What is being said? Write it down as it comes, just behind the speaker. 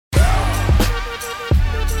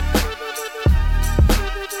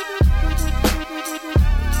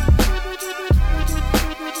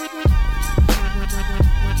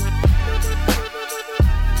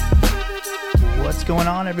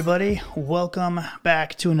everybody. Welcome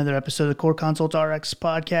back to another episode of the Core Consults RX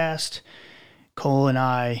podcast. Cole and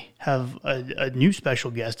I have a new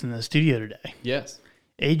special guest in the studio today. Yes.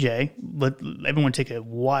 AJ. Let everyone take a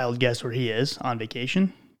wild guess where he is on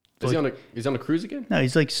vacation. Is he on a cruise again? No,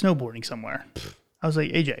 he's like snowboarding somewhere. I was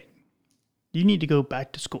like, AJ, you need to go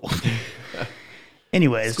back to school.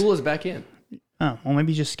 Anyways. School is back in. Oh, well,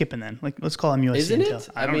 maybe he's just skipping then. Like, let's call him USC. Isn't it?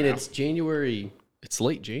 I mean, it's January. It's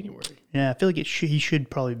late January. Yeah, I feel like he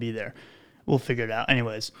should probably be there. We'll figure it out.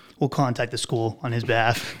 Anyways, we'll contact the school on his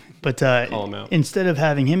behalf. But call him out. Instead of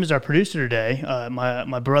having him as our producer today,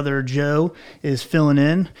 my brother Joe is filling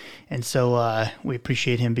in. And so we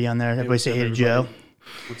appreciate him being on there. Everybody say hey to Joe.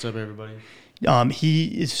 What's up, everybody?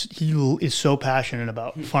 He is so passionate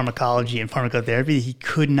about pharmacology and pharmacotherapy. He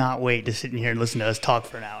could not wait to sit in here and listen to us talk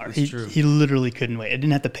for an hour. True. He literally couldn't wait. I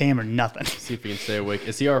didn't have to pay him or nothing. See if we can stay awake.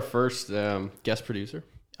 Is he our first guest producer?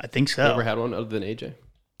 I think so. Ever had one other than AJ?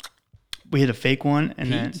 We had a fake one,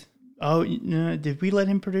 and Pete? did we let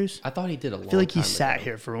him produce? I thought he did a long time I feel like he sat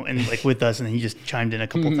ago. here with us, and then he just chimed in a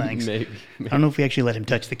couple things. Maybe. I don't know if we actually let him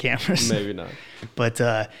touch the cameras. Maybe not. But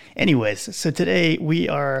anyways, so today we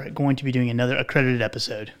are going to be doing another accredited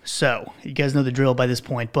episode. So you guys know the drill by this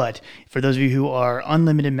point, but for those of you who are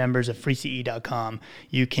unlimited members of freece.com,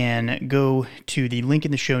 you can go to the link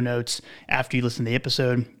in the show notes after you listen to the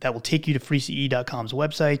episode. That will take you to freece.com's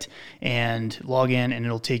website and log in, and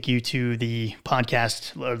it'll take you to the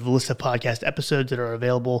podcast or the list of podcast episodes that are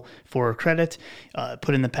available for credit.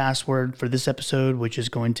 Put in the password for this episode, which is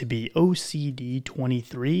going to be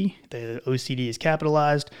OCD23. The OCD is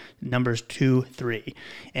capitalized, numbers 23,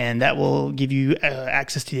 and that will give you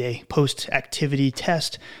access to a post-activity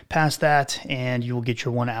test. Pass that, and you will get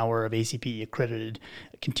your 1 hour of ACPE-Accredited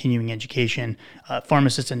continuing education.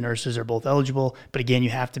 Pharmacists and nurses are both eligible, but again,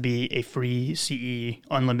 you have to be a free CE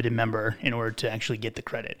unlimited member in order to actually get the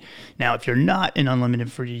credit. Now, if you're not an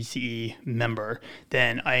unlimited free CE member,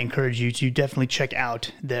 then I encourage you to definitely check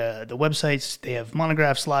out the websites. They have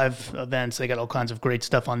monographs, live events. They got all kinds of great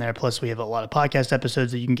stuff on there. Plus, we have a lot of podcast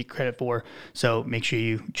episodes that you can get credit for. So make sure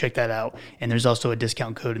you check that out. And there's also a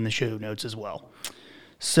discount code in the show notes as well.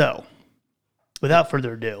 So, without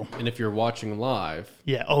further ado. And if you're watching live,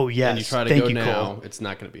 yeah, oh yes, and you try to Thank go you, now, Cole. it's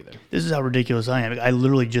not going to be there. This is how ridiculous I am. I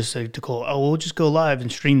literally just said to Cole, we'll just go live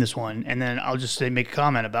and stream this one, and then I'll just make a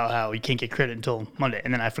comment about how you can't get credit until Monday,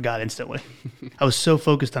 and then I forgot instantly. I was so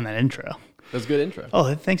focused on that intro. That was a good intro.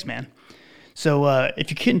 Oh, thanks, man. So if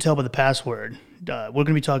you couldn't tell by the password, we're going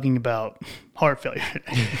to be talking about heart failure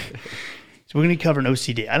today. So we're going to be covering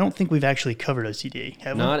OCD. I don't think we've actually covered OCD,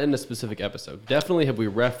 have we? Not in a specific episode. Definitely have we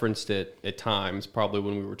referenced it at times, probably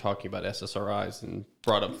when we were talking about SSRIs and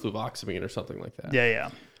brought up fluvoxamine or something like that. Yeah.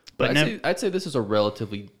 But I'd say this is a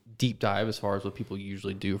relatively deep dive as far as what people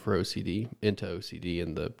usually do for OCD, into OCD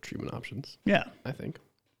and the treatment options. Yeah. I think.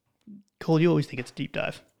 Cole, you always think it's a deep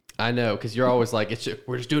dive. I know, because you're always like,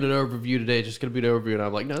 we're just doing an overview today. It's just going to be an overview. And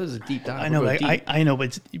I'm like, no, this is a deep dive. I know, I know,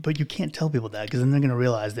 but you can't tell people that because then they're going to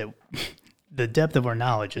realize that the depth of our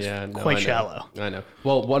knowledge is quite shallow. I know.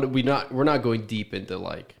 Well, we're not going deep into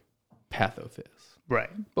like pathophys. Right.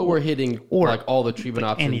 But we're hitting like all the treatment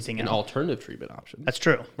options and else. alternative treatment options. That's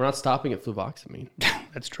true. We're not stopping at fluvoxamine.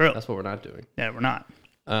 That's true. That's what we're not doing. Yeah, we're not.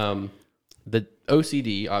 The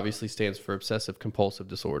OCD obviously stands for Obsessive Compulsive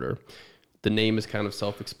Disorder. The name is kind of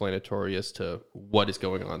self-explanatory as to what is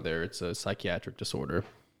going on there. It's a psychiatric disorder.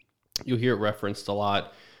 You'll hear it referenced a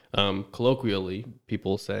lot. Colloquially,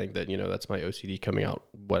 people saying that, that's my OCD coming out,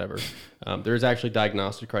 whatever. There's actually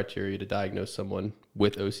diagnostic criteria to diagnose someone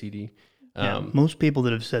with OCD. Most people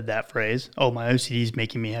that have said that phrase, my OCD is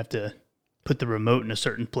making me have to put the remote in a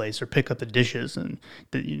certain place or pick up the dishes, and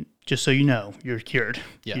just so you know, you're cured.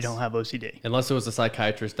 Yes. You don't have OCD. Unless it was a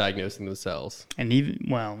psychiatrist diagnosing themselves. And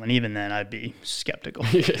even then, I'd be skeptical.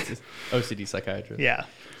 OCD psychiatrist. Yeah.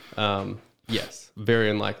 Yes. Very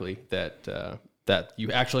unlikely that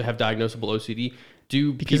you actually have diagnosable OCD.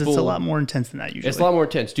 Because it's a lot more intense than that usually. It's a lot more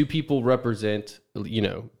intense. Do people represent,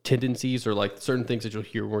 tendencies or like certain things that you'll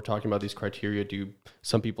hear when we're talking about these criteria? Do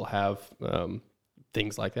some people have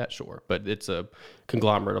things like that? Sure. But it's a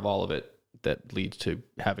conglomerate of all of it that leads to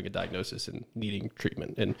having a diagnosis and needing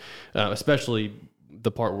treatment. And especially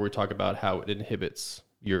the part where we talk about how it inhibits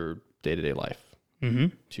your day-to-day life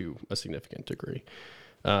to a significant degree.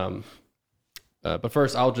 But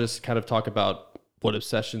first, I'll just kind of talk about what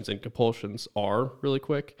obsessions and compulsions are really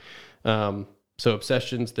quick. So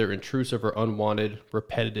obsessions, they're intrusive or unwanted,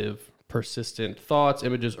 repetitive, persistent thoughts,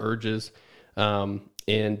 images, urges,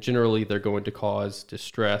 and generally they're going to cause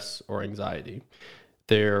distress or anxiety.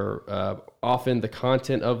 They're often the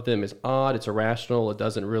content of them is odd, it's irrational, it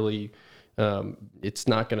doesn't really It's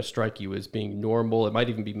not going to strike you as being normal. It might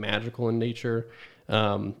even be magical in nature.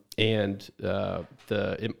 It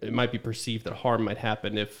might be perceived that harm might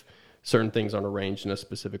happen if certain things aren't arranged in a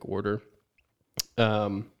specific order.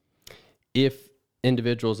 If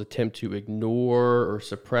individuals attempt to ignore or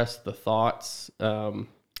suppress the thoughts,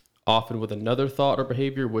 often with another thought or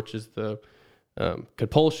behavior, which is the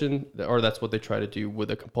compulsion, or that's what they try to do with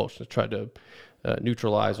a compulsion, to try to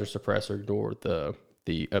neutralize or suppress or ignore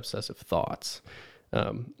the obsessive thoughts.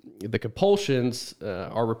 The compulsions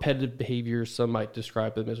are repetitive behaviors. Some might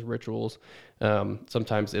describe them as rituals.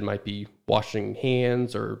 Sometimes it might be washing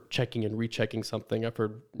hands or checking and rechecking something. I've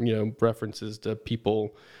heard, references to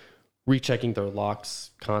people rechecking their locks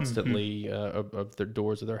constantly of their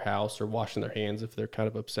doors of their house, or washing their hands if they're kind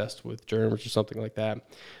of obsessed with germs or something like that.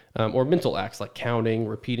 Or mental acts like counting,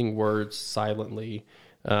 repeating words silently.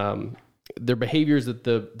 They're behaviors that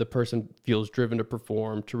the person feels driven to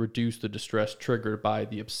perform to reduce the distress triggered by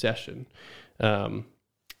the obsession,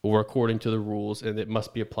 or according to the rules, and it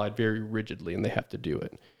must be applied very rigidly, and they have to do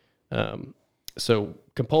it. So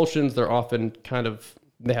compulsions, they're often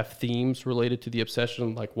they have themes related to the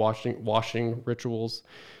obsession, like washing rituals,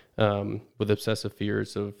 with obsessive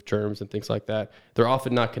fears of germs and things like that. They're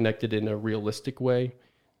often not connected in a realistic way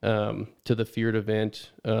to the feared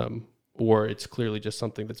event, or it's clearly just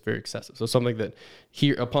something that's very excessive. So something that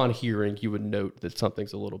upon hearing, you would note that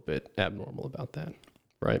something's a little bit abnormal about that,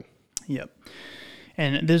 right? Yep.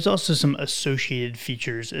 And there's also some associated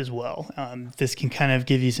features as well. This can kind of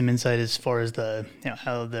give you some insight as far as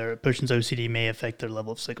how the person's OCD may affect their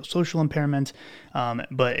level of psychosocial impairment,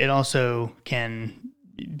 but it also can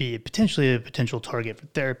be potentially a potential target for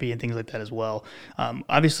therapy and things like that as well.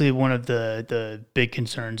 Obviously, one of the big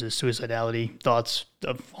concerns is suicidality, thoughts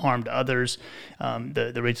of harm to others.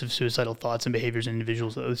 The rates of suicidal thoughts and behaviors in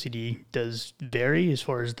individuals with OCD does vary as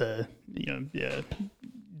far as the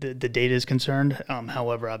data is concerned.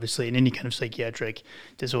 However, obviously, in any kind of psychiatric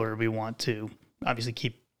disorder, we want to obviously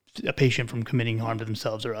keep a patient from committing harm to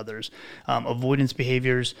themselves or others. Avoidance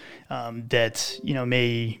behaviors that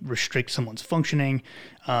may restrict someone's functioning.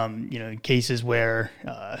 In cases where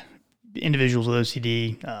individuals with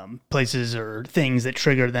OCD, places or things that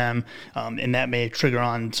trigger them, and that may trigger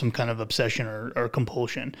on some kind of obsession or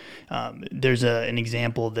compulsion. There's an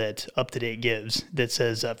example that UpToDate gives that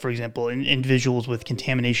says, for example, individuals with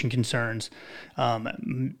contamination concerns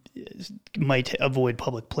might avoid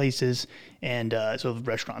public places and so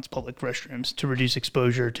restaurants, public restrooms, to reduce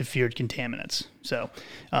exposure to feared contaminants. So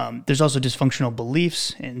there's also dysfunctional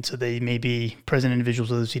beliefs, and so they may be present in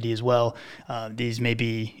individuals with OCD as well. These may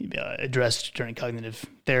be addressed during cognitive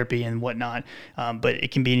therapy and whatnot, but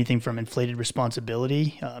it can be anything from inflated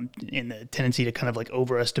responsibility in the tendency to kind of like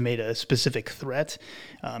overestimate a specific threat.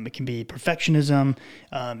 It can be perfectionism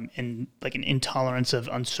and like an intolerance of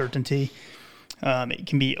uncertainty. It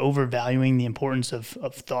can be overvaluing the importance of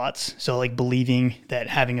thoughts. So like believing that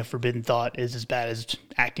having a forbidden thought is as bad as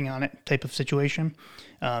acting on it type of situation.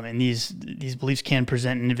 And these beliefs can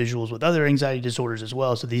present in individuals with other anxiety disorders as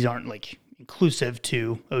well. So these aren't like inclusive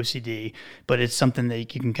to OCD, but it's something that you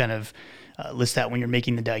can kind of list out when you're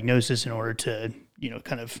making the diagnosis in order to,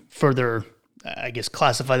 kind of further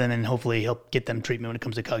classify them and hopefully help get them treatment when it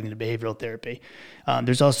comes to cognitive behavioral therapy.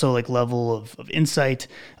 There's also like level of insight.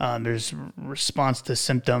 There's response to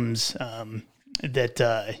symptoms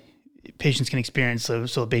that patients can experience.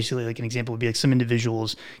 So basically, like an example would be like some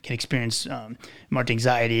individuals can experience marked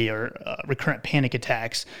anxiety or recurrent panic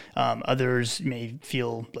attacks. Others may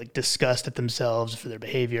feel like disgust at themselves for their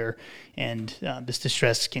behavior, and this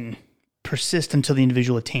distress can persist until the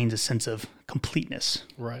individual attains a sense of completeness.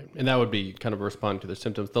 Right. And that would be kind of responding to their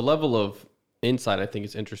symptoms. The level of insight, I think,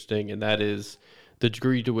 is interesting, and that is the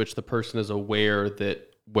degree to which the person is aware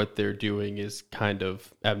that what they're doing is kind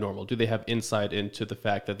of abnormal. Do they have insight into the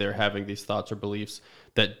fact that they're having these thoughts or beliefs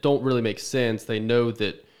that don't really make sense? They know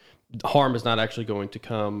that harm is not actually going to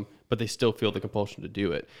come, but they still feel the compulsion to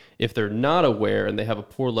do it. If they're not aware and they have a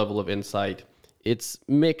poor level of insight, it's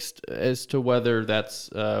mixed as to whether that's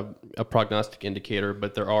a prognostic indicator,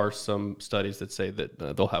 but there are some studies that say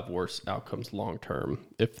that they'll have worse outcomes long term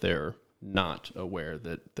if they're not aware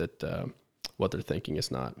that what they're thinking is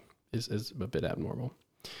a bit abnormal.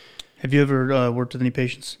 Have you ever worked with any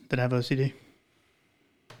patients that have OCD?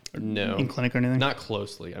 No. In clinic or anything? Not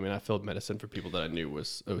closely. I mean, I filled medicine for people that I knew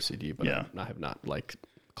was OCD, but yeah. I have not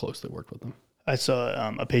closely worked with them. I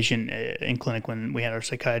saw a patient in clinic when we had our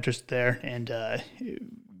psychiatrist there, and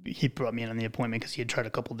he brought me in on the appointment because he had tried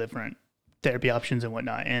a couple different therapy options and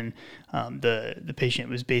whatnot. And the patient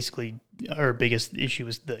was basically, her biggest issue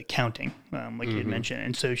was the counting, like you had mentioned.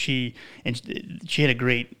 And so she had a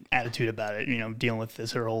great attitude about it, dealing with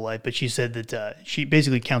this her whole life. But she said that she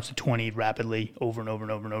basically counts to 20 rapidly over and over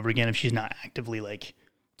and over and over again if she's not actively like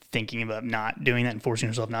thinking about not doing that and forcing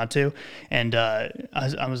herself not to. And I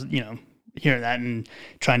was hearing that and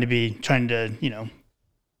trying to be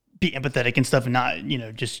empathetic and stuff and not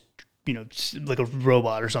just like a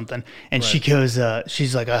robot or something. And she goes,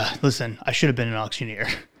 she's like, listen, I should have been an auctioneer.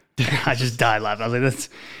 I just died laughing. I was like,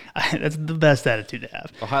 that's the best attitude to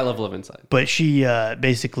have. A high level of insight. But she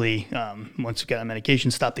basically, once we got on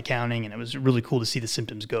medication, stopped the counting, and it was really cool to see the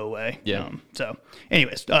symptoms go away. Yeah. So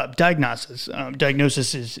anyways, diagnosis.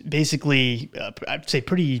 Diagnosis is basically, I'd say,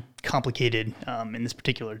 pretty complicated in this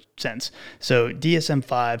particular sense. So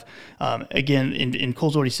DSM-5, again, and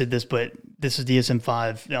Cole's already said this, but this is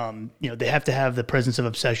DSM-5. They have to have the presence of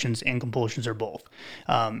obsessions and compulsions, or both.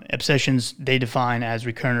 Obsessions, they define as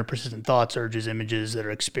recurrent or persistent thoughts, urges, images that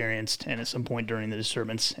are experienced and at some point during the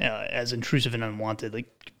disturbance as intrusive and unwanted,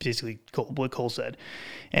 like basically what Cole said.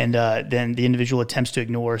 And then the individual attempts to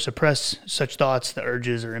ignore or suppress such thoughts, the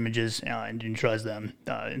urges or images, and neutralize them.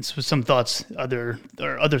 And so some thoughts, other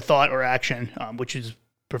thought or action, which is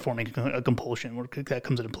performing a compulsion, where that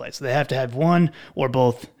comes into play. So they have to have one or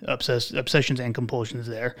both obsessions and compulsions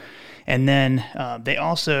there. And then they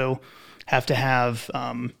also have to have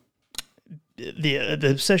the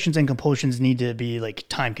obsessions and compulsions need to be like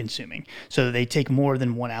time consuming. So they take more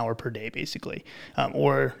than 1 hour per day, basically,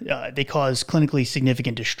 or they cause clinically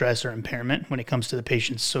significant distress or impairment when it comes to the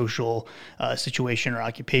patient's social situation or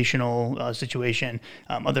occupational situation,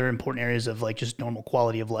 other important areas of like just normal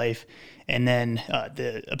quality of life. And then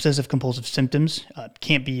the obsessive compulsive symptoms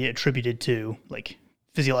can't be attributed to like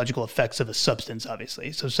physiological effects of a substance,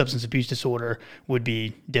 obviously. So substance abuse disorder would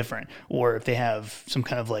be different, or if they have some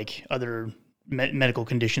kind of like other medical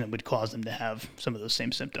condition that would cause them to have some of those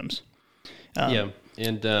same symptoms. And you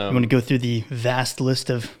want to go through the vast list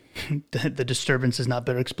of the disturbance is not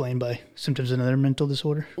better explained by symptoms of another mental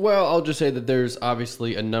disorder? Well, I'll just say that there's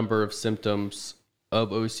obviously a number of symptoms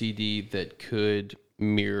of OCD that could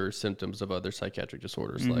mirror symptoms of other psychiatric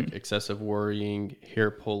disorders, like excessive worrying,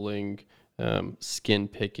 hair pulling, skin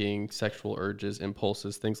picking, sexual urges,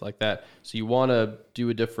 impulses, things like that. So you want to do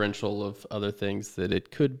a differential of other things that it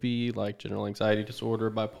could be, like general anxiety disorder,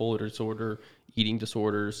 bipolar disorder, eating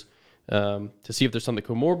disorders, to see if there's something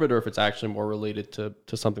comorbid or if it's actually more related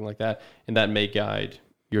to something like that. And that may guide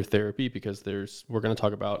your therapy, because we're going to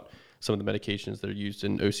talk about some of the medications that are used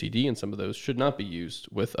in OCD, and some of those should not be used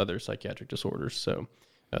with other psychiatric disorders. So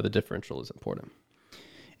the differential is important.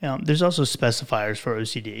 There's also specifiers for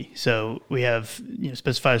OCD. So we have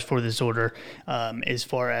specifiers for the disorder as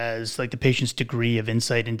far as like the patient's degree of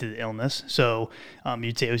insight into the illness. So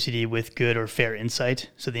you'd say OCD with good or fair insight.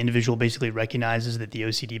 So the individual basically recognizes that the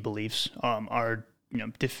OCD beliefs are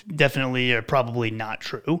definitely or probably not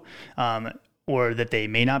true. Or that they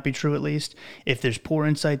may not be true at least. If there's poor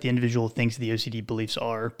insight, the individual thinks the OCD beliefs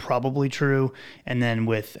are probably true. And then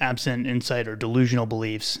with absent insight or delusional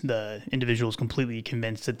beliefs, the individual is completely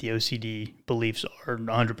convinced that the OCD beliefs are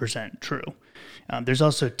 100% true. There's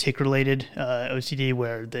also tic-related OCD,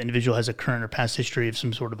 where the individual has a current or past history of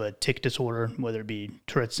some sort of a tic disorder, whether it be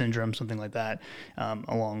Tourette syndrome, something like that.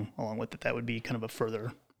 Along with it, that would be kind of a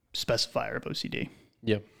further specifier of OCD.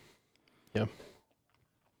 Yeah.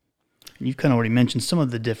 You've kind of already mentioned some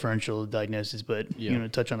of the differential diagnoses, but you want to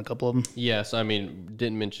touch on a couple of them? Yes, I mean,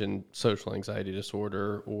 didn't mention social anxiety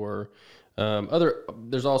disorder or other.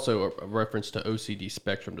 There's also a reference to OCD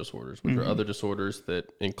spectrum disorders, which are other disorders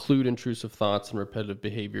that include intrusive thoughts and repetitive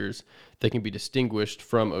behaviors that can be distinguished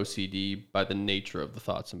from OCD by the nature of the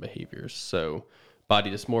thoughts and behaviors. So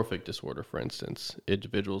body dysmorphic disorder, for instance,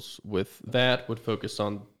 individuals with that would focus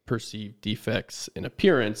on perceived defects in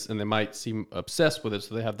appearance, and they might seem obsessed with it,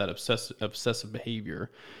 so they have that obsessive behavior,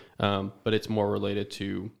 but it's more related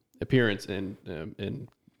to appearance and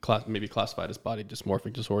maybe classified as body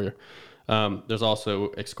dysmorphic disorder. There's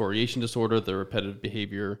also excoriation disorder, the repetitive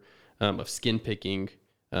behavior of skin picking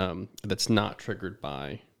that's not triggered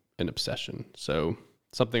by an obsession. So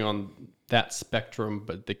something on that spectrum,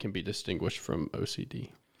 but that can be distinguished from OCD.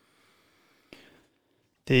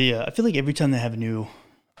 I feel like every time they have a new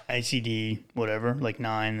ICD, whatever, like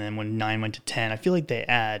 9, and then when 9 went to 10, I feel like they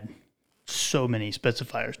add so many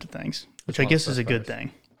specifiers to things, which I guess is a good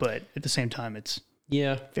thing. But at the same time, it's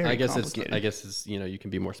very complicated. I guess it's you can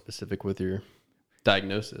be more specific with your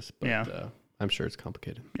diagnosis, but I'm sure it's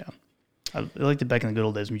complicated. Yeah. I liked it back in the good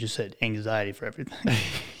old days when you just said anxiety for everything.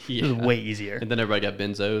 It was way easier. And then everybody got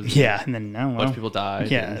benzos. Yeah, and then now A bunch of people died.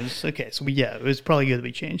 Yeah, it was, okay. So it was probably good that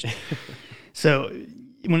we changed. So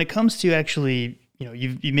when it comes to actually,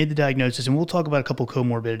 you made the diagnosis, and we'll talk about a couple of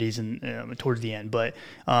comorbidities and towards the end. But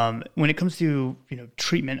when it comes to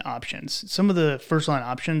treatment options, some of the first line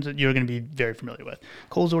options that you're going to be very familiar with.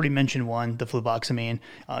 Cole's already mentioned one, the fluvoxamine.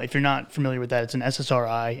 If you're not familiar with that, it's an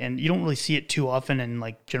SSRI, and you don't really see it too often in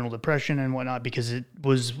like general depression and whatnot because it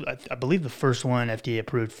was, I believe, the first one FDA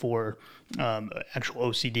approved for actual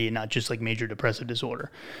OCD and not just like major depressive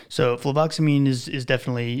disorder. So fluvoxamine is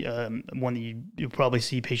definitely one that you'll probably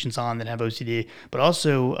see patients on that have OCD, but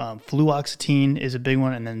also fluoxetine is a big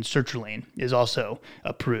one, and then sertraline is also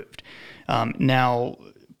approved. Now,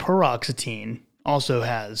 paroxetine also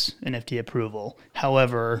has an FDA approval.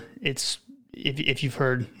 However, it's if you've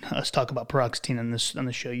heard us talk about paroxetine on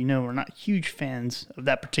the show, we're not huge fans of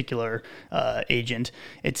that particular agent.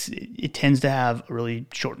 It tends to have a really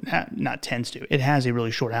short, it has a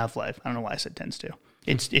really short half-life. I don't know why I said tends to.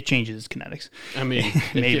 It changes its kinetics. I mean,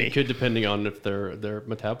 maybe it could depending on if their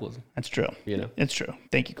metabolism. That's true. It's true.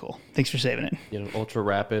 Thank you, Cole. Thanks for saving it. Ultra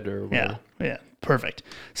rapid or whatever. Yeah. Perfect.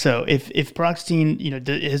 So if paroxetine,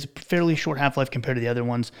 it has a fairly short half-life compared to the other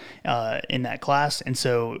ones in that class, and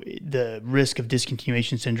so the risk of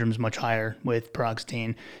discontinuation syndrome is much higher with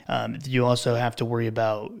paroxetine. You also have to worry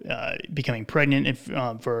about becoming pregnant if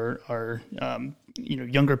for our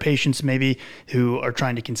younger patients maybe who are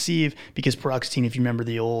trying to conceive, because paroxetine, if you remember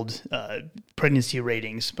the old pregnancy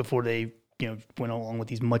ratings before they went along with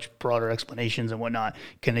these much broader explanations and whatnot,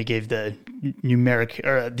 kind of gave the numeric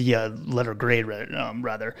or the letter grade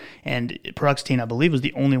rather. And paroxetine, I believe, was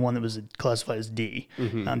the only one that was classified as D.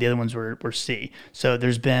 Mm-hmm. The other ones were C. So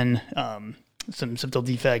there's been some septal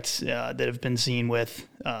defects that have been seen with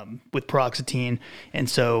paroxetine, and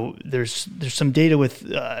so there's some data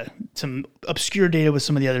with some obscure data with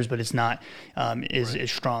some of the others, but it's not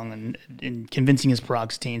as strong and convincing as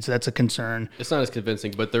paroxetine. So that's a concern. It's not as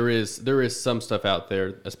convincing, but there is some stuff out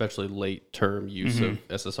there, especially late term use of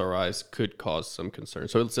SSRIs, could cause some concern.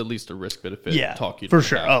 So it's at least a risk benefit. Yeah, talk you for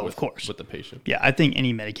sure. Of of course, with the patient. Yeah, I think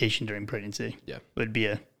any medication during pregnancy would be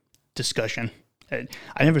a discussion.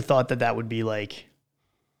 I never thought that would be like,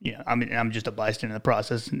 I'm just a bystander in the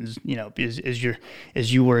process,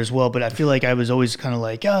 as you were as well. But I feel like I was always kind of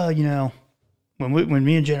like, when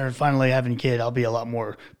me and Jen are finally having a kid, I'll be a lot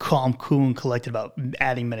more calm, cool, and collected about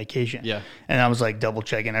adding medication. Yeah. And I was like double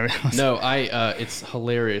checking everything. No, it's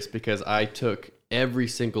hilarious because I took every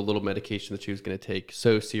single little medication that she was going to take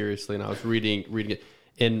so seriously, and I was reading it,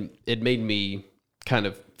 and it made me kind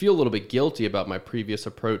of feel a little bit guilty about my previous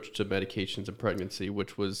approach to medications and pregnancy,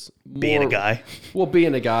 which was being a guy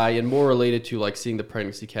and more related to like seeing the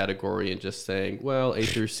pregnancy category and just saying, well, A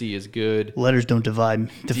through C is good. Letters don't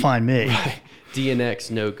define me. Right. D and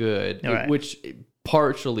X no good, right. Which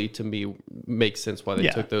partially to me makes sense why they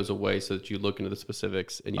took those away, so that you look into the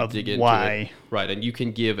specifics and you dig into it. Right. And you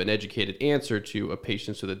can give an educated answer to a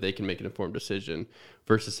patient so that they can make an informed decision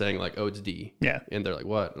versus saying like, oh, it's D. Yeah. And they're like,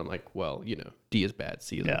 what? And I'm like, well, D is bad,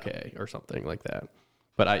 C is okay, or something like that.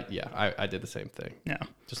 But I did the same thing. Yeah.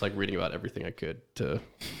 Just like reading about everything I could, to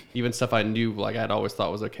even stuff I knew like I'd always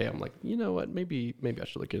thought was okay. I'm like, you know what? Maybe I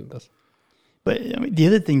should look into this. But the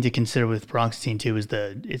other thing to consider with paroxetine too is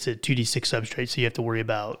it's a 2D6 substrate, so you have to worry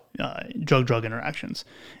about drug-drug interactions,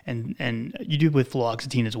 and you do with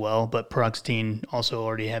fluoxetine as well. But paroxetine also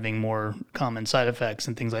already having more common side effects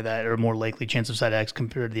and things like that, or more likely chance of side effects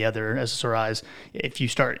compared to the other SSRIs. If you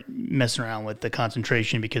start messing around with the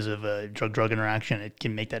concentration because of a drug-drug interaction, it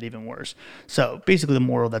can make that even worse. So basically, the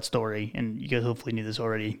moral of that story, and you guys hopefully knew this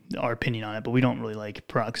already, our opinion on it, but we don't really like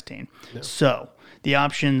paroxetine. No. So the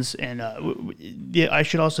options, and I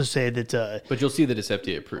should also say that. But you'll see that it's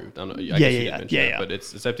FDA approved. I don't know. I guess you didn't mention that, but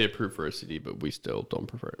it's FDA approved for OCD, but we still don't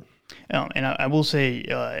prefer it. And I will say,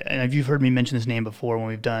 and you've heard me mention this name before when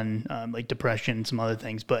we've done like depression and some other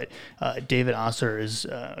things, but David Osser is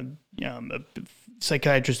a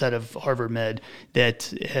psychiatrist out of Harvard Med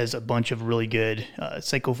that has a bunch of really good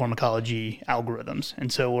psychopharmacology algorithms.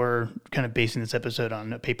 And so we're kind of basing this episode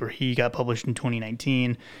on a paper he got published in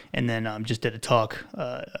 2019, and then just did a talk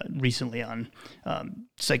recently on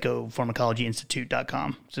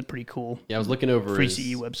psychopharmacologyinstitute.com. It's a pretty cool I was looking over free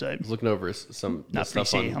CE website. I was looking over some not free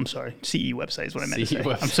CE, I'm sorry. CE website is what I meant to say.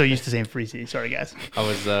 Website. I'm so used to saying free CE. Sorry, guys. I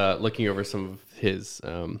was looking over some of his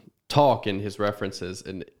talk and his references,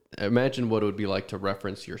 and imagine what it would be like to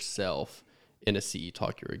reference yourself in a CE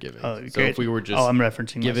talk you were giving. Oh, so if we were just I'm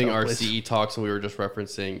referencing giving myself, our please. CE talks and we were just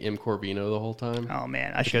referencing M. Corvino the whole time. Oh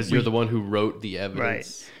man, because you're the one who wrote the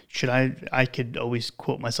evidence. Right. I could always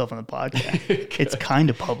quote myself on the podcast. It's kind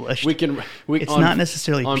of published. It's not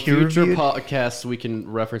necessarily on peer future reviewed. podcasts. We can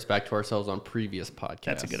reference back to ourselves on previous podcasts.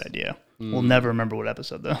 That's a good idea. We'll never remember what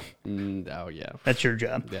episode though. Oh yeah, That's your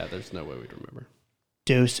job. yeah. There's no way we'd remember.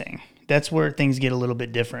 Dosing. That's where things get a little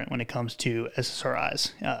bit different when it comes to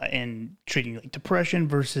SSRIs and treating like depression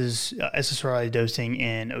versus SSRI dosing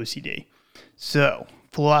in OCD. So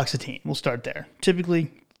fluoxetine, we'll start there.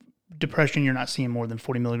 Typically, depression, you're not seeing more than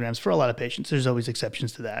 40 milligrams for a lot of patients. There's always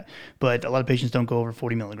exceptions to that, but a lot of patients don't go over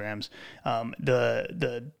 40 milligrams.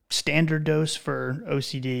 The standard dose for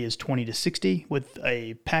OCD is 20 to 60 with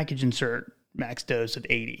a package insert max dose of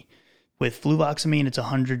 80. With fluvoxamine, it's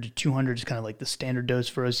 100 to 200 is kind of like the standard dose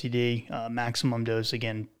for OCD. Maximum dose,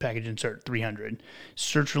 again, package insert 300.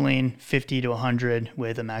 Sertraline, 50 to 100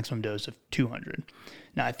 with a maximum dose of 200.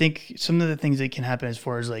 Now, I think some of the things that can happen as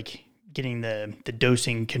far as like getting the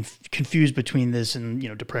dosing confused between this and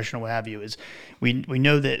depression or what have you is we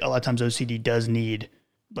know that a lot of times OCD does need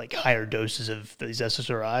like higher doses of these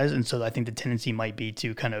SSRIs, and so I think the tendency might be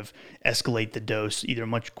to kind of escalate the dose either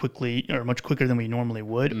much quicker than we normally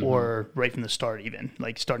would, or right from the start, even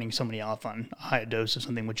like starting somebody off on a higher dose of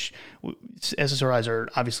something, which SSRIs are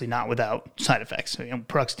obviously not without side effects. So,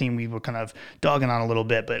 paroxetine we were kind of dogging on a little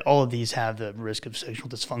bit, but all of these have the risk of sexual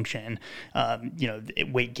dysfunction,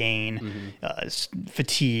 weight gain,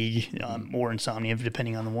 fatigue, or insomnia,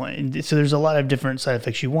 depending on the one. And so there's a lot of different side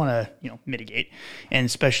effects you want to mitigate, and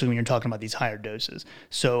especially when you're talking about these higher doses.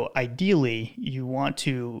 So ideally, you want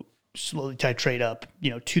to slowly titrate up,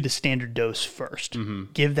 to the standard dose first.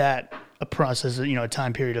 Give that a process, a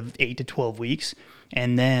time period of 8 to 12 weeks.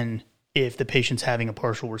 And then if the patient's having a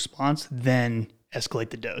partial response, then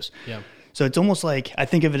escalate the dose. Yeah. So it's almost like, I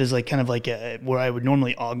think of it as like kind of like where I would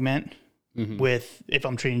normally augment with, if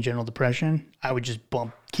I'm treating general depression, I would just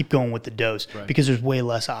keep going with the dose, because there's way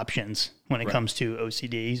less options when it comes to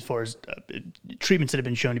OCD as far as treatments that have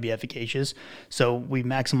been shown to be efficacious. So we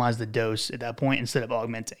maximize the dose at that point instead of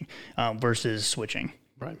augmenting versus switching.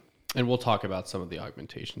 Right. And we'll talk about some of the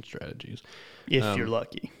augmentation strategies. If you're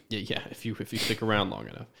lucky. Yeah, if you stick around long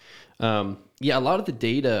enough. A lot of the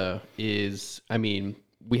data is,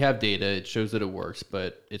 we have data, it shows that it works,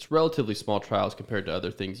 but it's relatively small trials compared to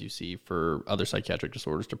other things you see for other psychiatric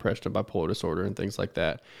disorders, depression and bipolar disorder and things like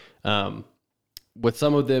that. With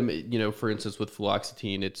some of them, for instance, with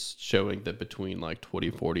fluoxetine, it's showing that between like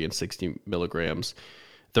 20, 40, and 60 milligrams,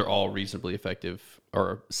 they're all reasonably effective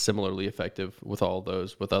or similarly effective with all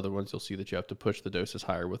those. With other ones, you'll see that you have to push the doses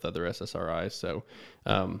higher with other SSRIs. So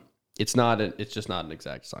it's just not an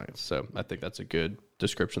exact science. So I think that's a good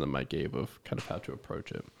description that Mike gave of kind of how to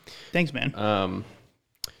approach it. Thanks, man.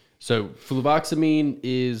 So fluvoxamine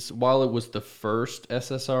is, while it was the first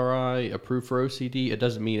SSRI approved for OCD, it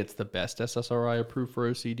doesn't mean it's the best SSRI approved for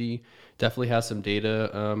OCD. Definitely has some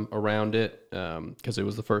data around it because it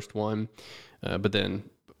was the first one. But then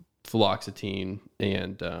fluoxetine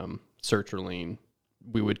and sertraline,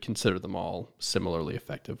 we would consider them all similarly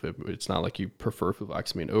effective. It's not like you prefer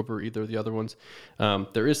fluvoxamine over either of the other ones.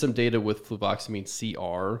 There is some data with fluvoxamine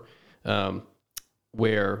CR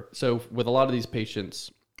so with a lot of these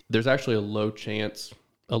patients, there's actually a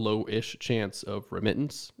low-ish chance of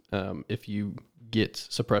remittance if you get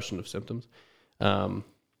suppression of symptoms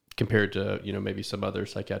compared to, maybe some other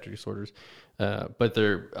psychiatric disorders. But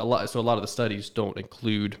a lot of the studies don't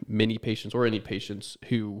include many patients or any patients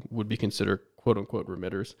who would be considered quote unquote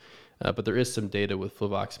remitters. But there is some data with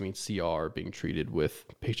fluvoxamine CR being treated with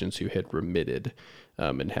patients who had remitted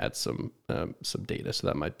and had some data. So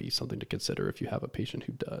that might be something to consider if you have a patient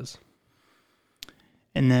who does.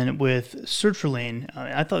 And then with sertraline,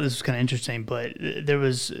 I thought this was kind of interesting, but there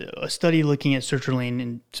was a study looking at sertraline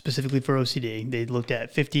and specifically for OCD. They looked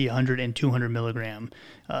at 50, 100, and 200 milligram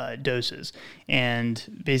doses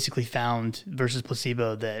and basically found versus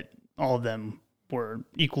placebo that all of them were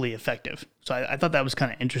equally effective. So I thought that was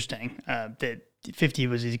kind of interesting, that 50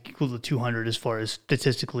 was equal to 200 as far as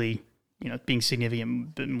statistically being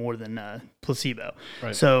significant bit more than placebo.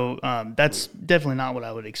 Right. So that's definitely not what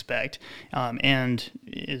I would expect. And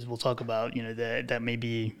as we'll talk about, that may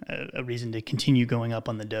be a reason to continue going up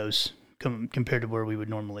on the dose compared to where we would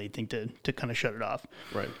normally think to kind of shut it off.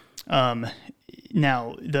 Right.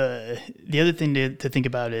 Now, the other thing to think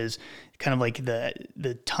about is kind of like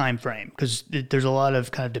the time frame, because there's a lot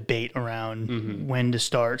of kind of debate around when to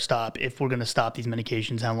stop. If we're going to stop these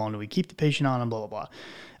medications, how long do we keep the patient on, and blah, blah,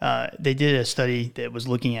 blah. They did a study that was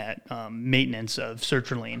looking at maintenance of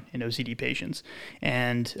sertraline in OCD patients,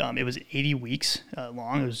 and it was 80 weeks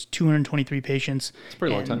long. It was 223 patients. It's a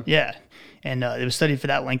pretty long time. Yeah. And it was studied for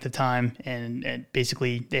that length of time, and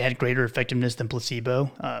basically they had greater effectiveness than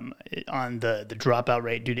placebo on the dropout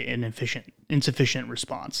rate due to insufficient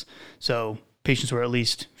response. So patients were at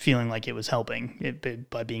least feeling like it was helping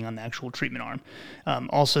by being on the actual treatment arm.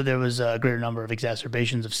 Also, there was a greater number of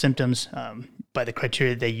exacerbations of symptoms by the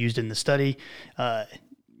criteria they used in the study.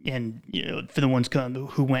 And for the ones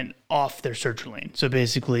who went off their sertraline. So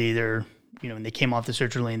basically, when they came off the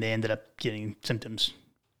sertraline, they ended up getting symptoms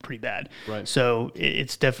pretty bad. Right. So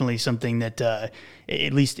it's definitely something that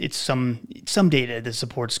at least it's some data that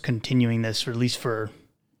supports continuing this, or at least for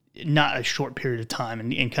not a short period of time,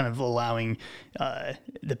 and kind of allowing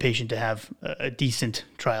the patient to have a decent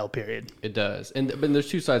trial period. It does. But there's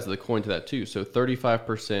two sides of the coin to that too. So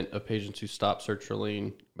 35% of patients who stopped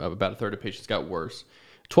sertraline, about a third of patients got worse.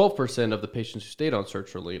 12% of the patients who stayed on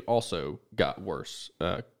sertraline also got worse,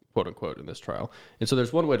 quote unquote, in this trial. And so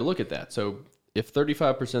there's one way to look at that. So if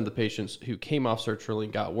 35% of the patients who came off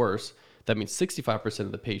sertraline got worse, that means 65%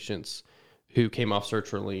 of the patients who came off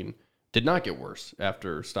sertraline did not get worse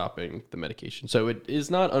after stopping the medication. So it is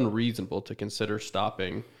not unreasonable to consider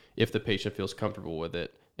stopping if the patient feels comfortable with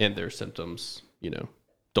it and their symptoms,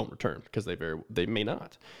 don't return, because they may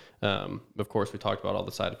not. Of course, we talked about all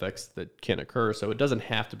the side effects that can occur, so it doesn't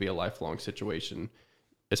have to be a lifelong situation,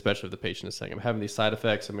 especially if the patient is saying, I'm having these side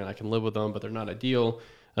effects. I mean, I can live with them, but they're not ideal.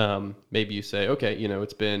 Maybe you say, okay,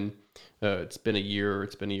 it's been a year,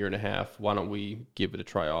 it's been a year and a half. Why don't we give it a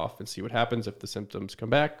try off and see what happens? If the symptoms come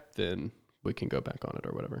back, then we can go back on it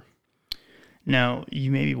or whatever. Now,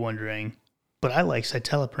 you may be wondering, but I like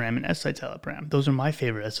citalopram and escitalopram. Those are my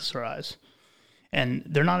favorite SSRIs. And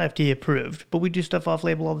they're not FDA approved, but we do stuff off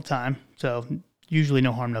label all the time. So usually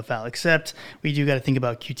no harm, no foul, except we do got to think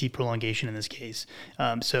about QT prolongation in this case.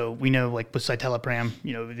 So we know, like with citalopram,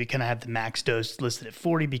 they kind of have the max dose listed at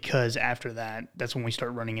 40, because after that, that's when we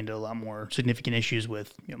start running into a lot more significant issues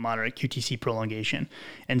with moderate QTC prolongation.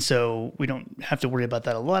 And so we don't have to worry about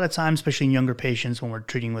that a lot of times, especially in younger patients when we're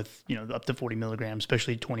treating with, up to 40 milligrams,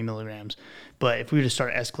 especially 20 milligrams. But if we were to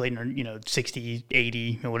start escalating, or, 60,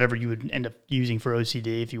 80, whatever you would end up using for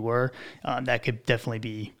OCD, if you were, that could definitely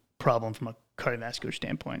be a problem from a cardiovascular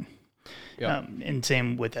standpoint. Yeah. And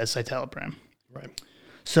same with escitalopram. Right.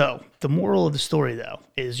 So the moral of the story, though,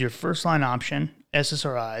 is your first line option,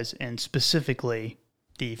 SSRIs, and specifically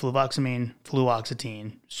the fluvoxamine,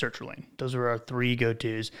 fluoxetine, sertraline. Those are our three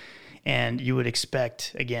go-tos. And you would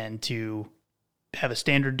expect, again, to have a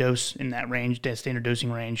standard dose in that range, that standard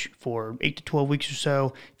dosing range for 8 to 12 weeks or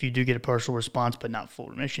so. If you do get a partial response but not full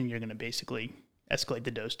remission, you're going to basically escalate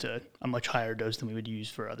the dose to a much higher dose than we would use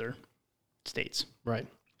for other states. Right.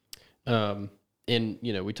 And,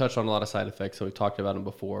 we touched on a lot of side effects, and we talked about them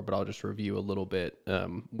before, but I'll just review a little bit,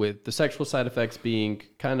 with the sexual side effects being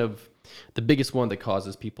kind of the biggest one that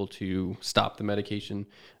causes people to stop the medication.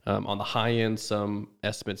 On the high end, some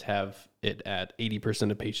estimates have it at 80%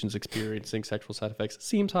 of patients experiencing sexual side effects.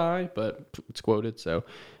 Seems high, but it's quoted. So,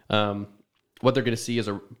 what they're going to see is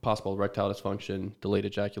a possible erectile dysfunction, delayed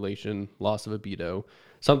ejaculation, loss of libido,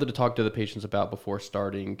 something to talk to the patients about before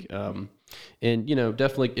starting. And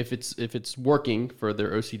definitely if it's working for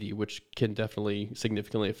their OCD, which can definitely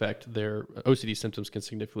significantly affect their OCD symptoms, can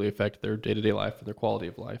significantly affect their day-to-day life and their quality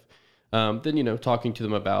of life. Then, talking to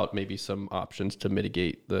them about maybe some options to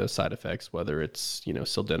mitigate the side effects, whether it's,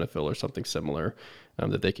 sildenafil or something similar,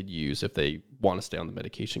 that they could use if they want to stay on the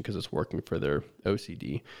medication because it's working for their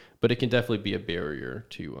OCD. But it can definitely be a barrier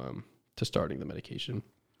to starting the medication.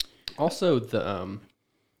 Also,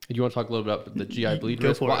 do you want to talk a little bit about the GI bleed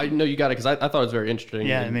risk? Well, I know you got it because I thought it was very interesting.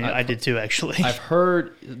 Yeah, I did too, actually. I've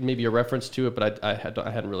heard maybe a reference to it, but I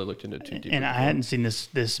hadn't really looked into it too deeply. And I hadn't seen this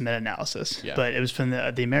meta-analysis, but it was from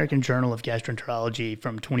the American Journal of Gastroenterology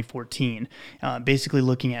from 2014, basically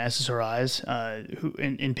looking at SSRIs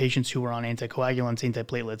in patients who were on anticoagulants,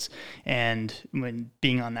 antiplatelets, and when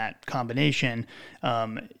being on that combination,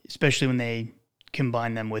 especially when they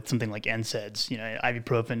combine them with something like NSAIDs,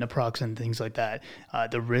 ibuprofen, naproxen, things like that,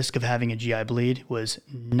 the risk of having a GI bleed was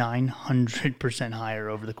 900% higher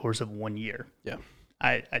over the course of 1 year. Yeah.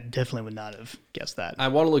 I definitely would not have guessed that. I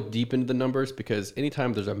want to look deep into the numbers because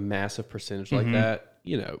anytime there's a massive percentage like that,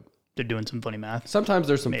 they're doing some funny math. Sometimes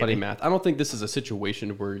there's some funny math. I don't think this is a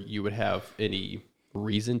situation where you would have any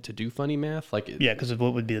reason to do funny math. Like, Yeah, because of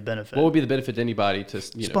what would be the benefit? what would be the benefit to anybody to,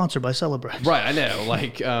 Sponsored by Celebrate. Right, I know.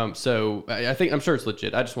 Like, so I'm sure it's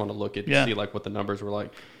legit. I just want to look at see like what the numbers were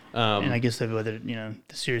like. And I guess that whether the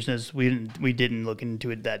seriousness, we didn't look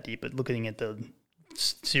into it that deep, but looking at the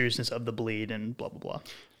seriousness of the bleed and blah blah blah.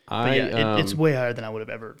 But it's way higher than I would have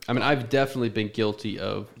ever. I mean, I've definitely been guilty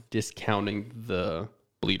of discounting the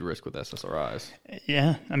bleed risk with SSRIs.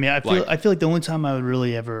 Yeah, I mean, I feel like the only time I would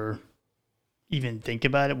really ever even think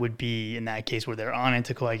about it would be in that case where they're on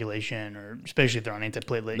anticoagulation, or especially if they're on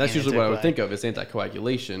antiplatelet. That's usually what I would think of is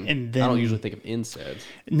anticoagulation. And then, I don't usually think of NSAIDs.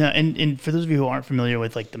 No, and for those of you who aren't familiar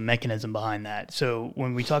with like the mechanism behind that, so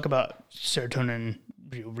when we talk about serotonin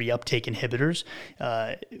reuptake inhibitors,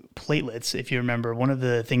 platelets, if you remember, one of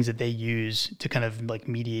the things that they use to kind of like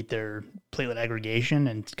mediate their platelet aggregation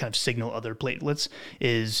and kind of signal other platelets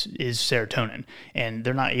is serotonin, and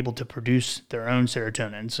they're not able to produce their own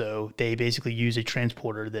serotonin, so they basically use a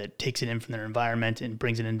transporter that takes it in from their environment and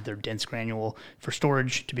brings it into their dense granule for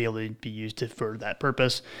storage to be able to be used for that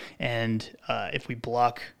purpose. And if we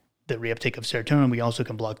block the reuptake of serotonin, we also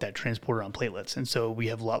can block that transporter on platelets. And so we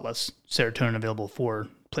have a lot less serotonin available for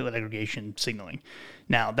platelet aggregation signaling.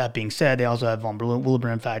 Now, that being said, they also have von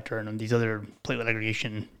Willebrand factor and these other platelet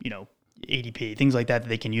aggregation, ADP, things like that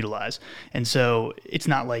they can utilize. And so it's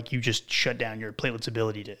not like you just shut down your platelet's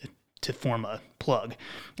ability to form a plug,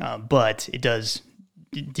 but it does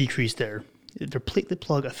decrease their platelet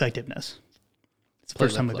plug effectiveness. It's the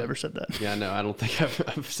first time I've ever said that. Yeah, no, I don't think I've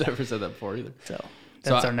ever said that before either. So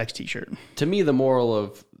that's our next t-shirt. To me, the moral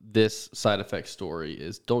of this side effect story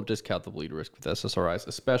is don't discount the bleed risk with SSRIs,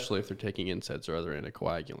 especially if they're taking NSAIDs or other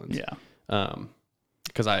anticoagulants. Yeah.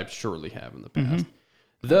 Because I surely have in the past.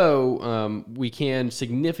 Mm-hmm. Though we can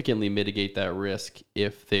significantly mitigate that risk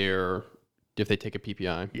if they take a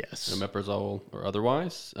PPI, yes, omeprazole or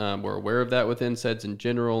otherwise. We're aware of that with NSAIDs in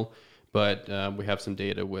general, but we have some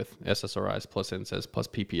data with SSRIs plus NSAIDs plus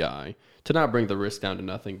PPI to not bring the risk down to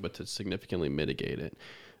nothing, but to significantly mitigate it.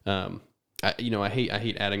 I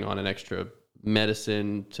hate adding on an extra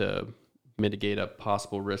medicine to mitigate a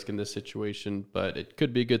possible risk in this situation, but it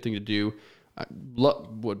could be a good thing to do.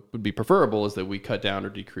 What would be preferable is that we cut down or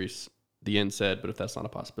decrease the NSAID, but if that's not a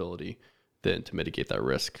possibility, then to mitigate that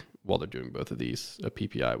risk while they're doing both of these, a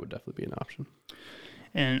PPI would definitely be an option.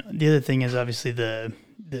 And the other thing is obviously the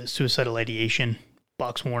suicidal ideation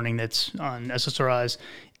box warning that's on SSRIs.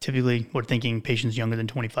 Typically, we're thinking patients younger than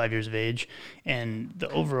 25 years of age, and the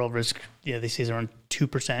overall risk, they say is around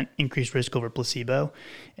 2% increased risk over placebo.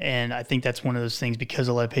 And I think that's one of those things because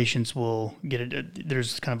a lot of patients will get it.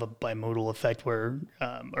 There's kind of a bimodal effect where,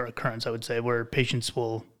 or occurrence, I would say, where patients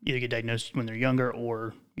will either get diagnosed when they're younger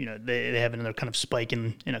or they have another kind of spike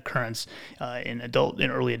in occurrence in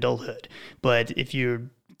early adulthood. But if you're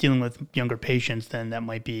dealing with younger patients, then they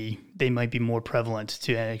might be more prevalent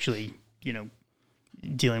to actually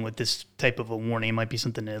dealing with this type of a warning. It might be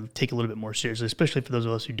something to take a little bit more seriously, especially for those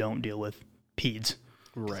of us who don't deal with peds.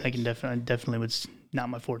 Right. I can definitely was not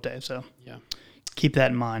my forte. So yeah, keep that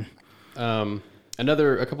in mind. A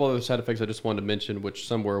couple other side effects I just wanted to mention, which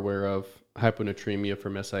some were aware of: hyponatremia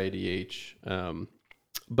from SIADH.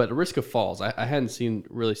 But a risk of falls. I hadn't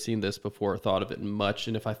really seen this before or thought of it much.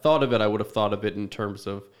 And if I thought of it, I would have thought of it in terms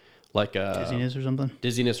of like dizziness or something.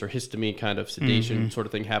 Dizziness or histamine kind of sedation sort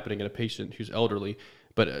of thing happening in a patient who's elderly.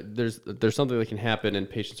 But there's something that can happen in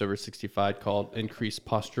patients over 65 called increased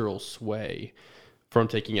postural sway from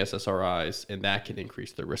taking SSRIs, and that can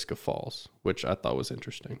increase the risk of falls, which I thought was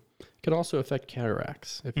interesting. It can also affect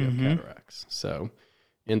cataracts if you have cataracts. So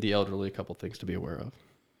in the elderly, a couple things to be aware of.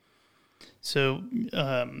 So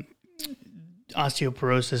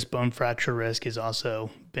osteoporosis, bone fracture risk has also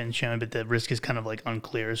been shown, but the risk is kind of like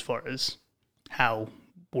unclear as far as how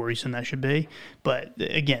worrisome that should be. But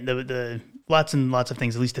again, the lots and lots of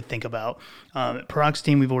things at least to think about.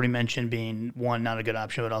 Paroxetine we've already mentioned being one, not a good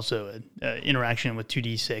option, but also interaction with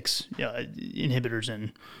 2D6 inhibitors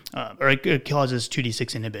or it causes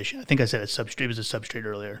 2D6 inhibition. I think I said it was a substrate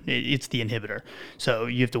earlier. It's the inhibitor. So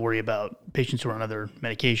you have to worry about patients who are on other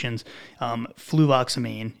medications.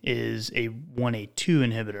 Fluvoxamine is a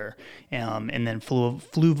 1A2 inhibitor, and then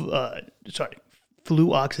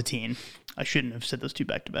fluoxetine. I shouldn't have said those two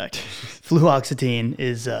back to back. Fluoxetine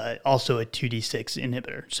is also a 2D6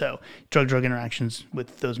 inhibitor. So drug-drug interactions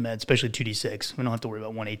with those meds, especially 2D6, we don't have to worry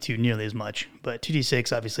about 1A2 nearly as much. But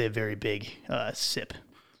 2D6, obviously a very big CYP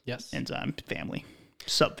enzyme family,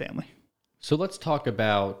 subfamily. So let's talk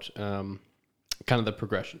about kind of the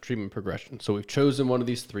treatment progression. So we've chosen one of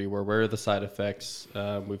these three. We're aware of the side effects.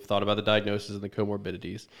 We've thought about the diagnosis and the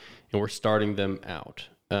comorbidities, and we're starting them out.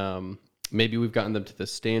 maybe we've gotten them to the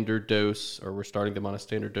standard dose, or we're starting them on a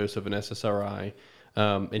standard dose of an SSRI.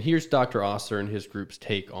 And here's Dr. Osser and his group's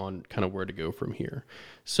take on kind of where to go from here.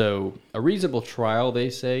 So a reasonable trial, they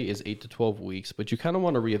say, is 8 to 12 weeks, but you kind of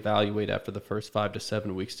want to reevaluate after the first 5 to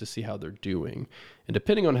 7 weeks to see how they're doing. And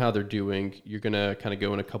depending on how they're doing, you're going to kind of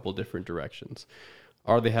go in a couple different directions.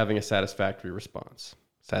 Are they having a satisfactory response?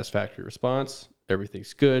 Satisfactory response,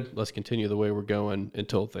 everything's good. Let's continue the way we're going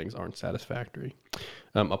until things aren't satisfactory.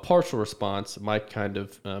 A partial response, Mike kind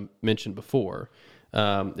of mentioned before.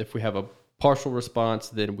 If we have a partial response,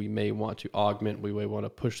 then we may want to augment, we may want to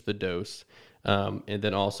push the dose. And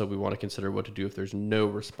then also we want to consider what to do if there's no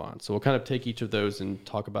response. So we'll kind of take each of those and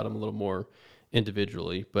talk about them a little more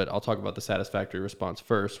individually, but I'll talk about the satisfactory response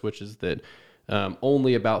first, which is that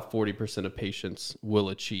only about 40% of patients will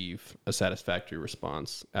achieve a satisfactory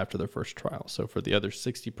response after their first trial. So for the other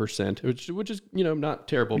 60%, which is, not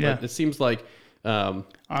terrible, but it seems like...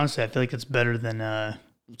 honestly, I feel like it's better than...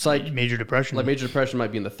 It's like major depression. Like major depression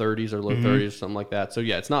might be in the 30s or low 30s or something like that. So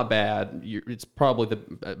yeah, it's not bad. It's probably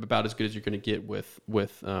about as good as you're going to get with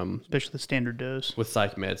especially the standard dose with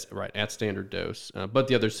psych meds, right, at standard dose. But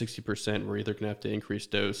the other 60%, we're either going to have to increase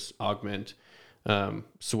dose, augment,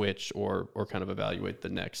 switch, or kind of evaluate the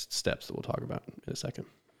next steps that we'll talk about in a second.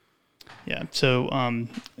 Yeah. So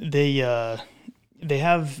they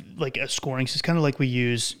have like a scoring. So it's kind of like we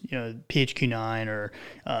use PHQ-9 or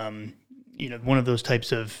one of those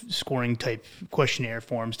types of scoring type questionnaire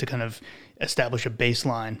forms to kind of establish a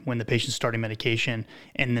baseline when the patient's starting medication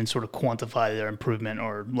and then sort of quantify their improvement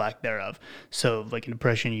or lack thereof. So like in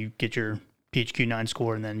depression, you get your PHQ-9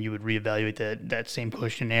 score, and then you would reevaluate that same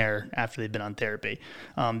questionnaire after they've been on therapy.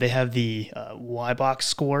 They have the Y-box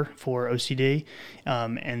score for OCD,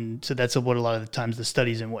 and so that's what a lot of the times the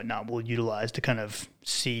studies and whatnot will utilize to kind of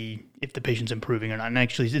see if the patient's improving or not. And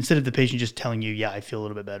actually, instead of the patient just telling you, yeah, I feel a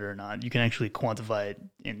little bit better or not, you can actually quantify it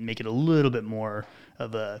and make it a little bit more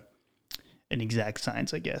of an exact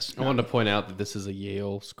science, I guess. I wanted to point out that this is a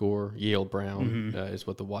Yale score. Yale Brown is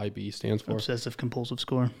what the YB stands for. Obsessive Compulsive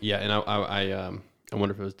score. Yeah, and I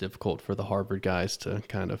wonder if it was difficult for the Harvard guys to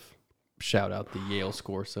kind of shout out the Yale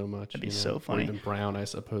score so much. That'd be so funny. Or even Brown, I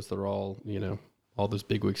suppose they're all, all those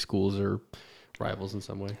bigwig schools are rivals in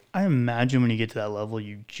some way. I imagine when you get to that level,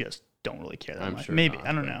 you just don't really care that much. Sure maybe. Not,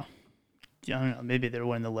 I don't know. Yeah, I don't know. Maybe they're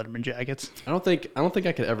wearing the Letterman jackets. I don't think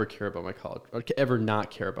I could ever care about my college, or ever not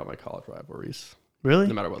care about my college rivalries. Really?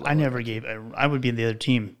 No matter what level. I never gave. I would be in the other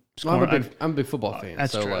team. Well, I'm a big football fan.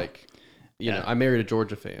 That's so true. Like, I married a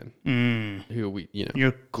Georgia fan who we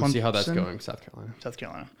You're we'll see how that's going. South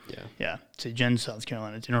Carolina. Yeah. So Jen's South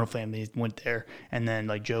Carolina. Her family went there, and then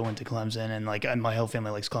like Joe went to Clemson, and like my whole family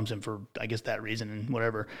likes Clemson for I guess that reason and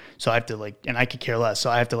whatever. So I have to and I could care less. So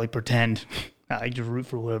I have to pretend I just root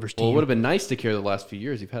for whatever's team. Well, it would have been nice to care the last few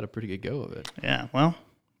years. You've had a pretty good go of it. Yeah. Well,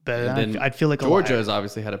 but I'd feel like Georgia has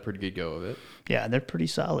obviously had a pretty good go of it. Yeah, they're pretty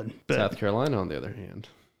solid. But South Carolina, on the other hand,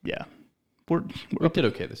 yeah, we did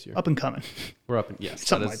okay this year. Up and coming. We're up and yes,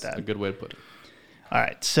 something like that. A good way to put it. All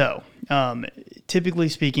right. So, typically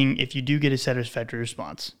speaking, if you do get a satisfactory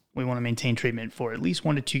response, we want to maintain treatment for at least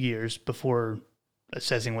 1 to 2 years before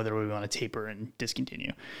assessing whether we want to taper and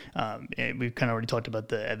discontinue. And we've kind of already talked about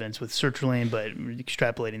the evidence with sertraline, but we're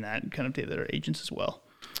extrapolating that kind of to the other agents as well.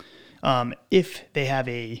 If they have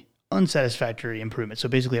a unsatisfactory improvement, so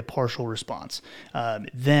basically a partial response,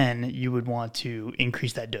 then you would want to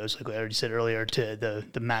increase that dose, like I already said earlier, to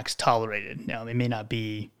the max tolerated. Now, it may not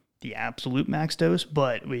be the absolute max dose,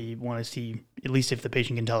 but we want to see at least if the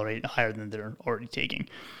patient can tolerate higher than they're already taking.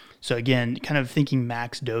 So again, kind of thinking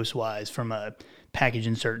max dose-wise from a package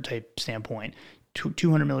insert type standpoint,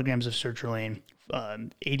 200 milligrams of sertraline,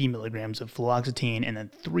 80 milligrams of fluoxetine, and then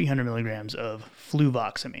 300 milligrams of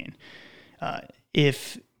fluvoxamine.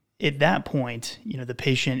 If at that point, the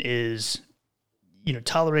patient is,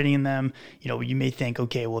 tolerating them, you may think,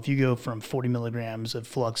 okay, well, if you go from 40 milligrams of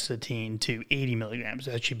fluoxetine to 80 milligrams,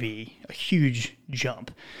 that should be a huge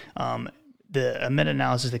jump. A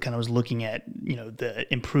meta-analysis that kind of was looking at, the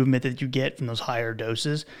improvement that you get from those higher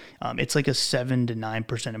doses, it's like a 7 to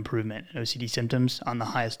 9% improvement in OCD symptoms on the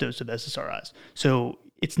highest dose of SSRIs. So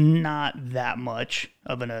it's not that much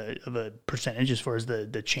of a percentage as far as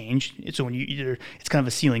the change. So when it's kind of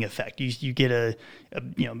a ceiling effect. You get a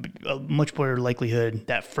much better likelihood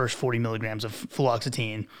that first 40 milligrams of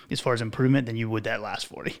fluoxetine as far as improvement than you would that last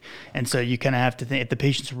 40. And so you kind of have to think, if the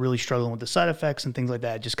patient's really struggling with the side effects and things like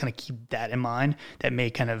that, just kind of keep that in mind. That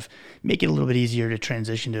may kind of make it a little bit easier to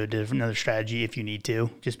transition to another strategy if you need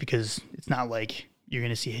to, just because it's not like you're going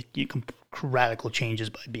to see radical changes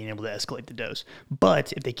by being able to escalate the dose.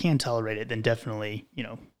 But if they can tolerate it, then definitely,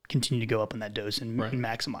 continue to go up on that dose and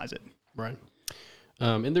maximize it. Right.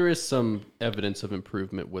 And there is some evidence of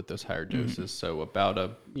improvement with those higher doses. So about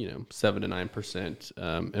a 7 to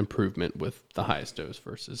 9% improvement with the highest dose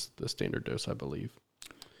versus the standard dose, I believe.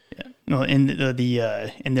 Yeah. No, and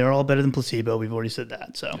and they're all better than placebo. We've already said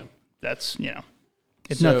that. So that's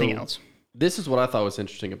if nothing else. This is what I thought was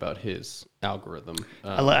interesting about his algorithm.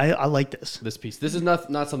 I like this. This piece. This is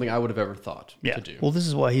not something I would have ever thought to do. Well, this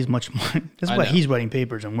is why he's much more. This is why he's writing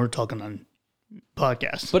papers and we're talking on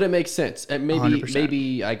podcasts. But it makes sense. And 100%.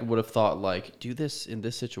 maybe I would have thought like, do this in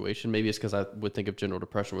this situation. Maybe it's because I would think of general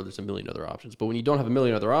depression where there's a million other options. But when you don't have a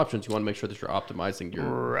million other options, you want to make sure that you're optimizing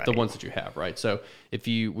the ones that you have, right? So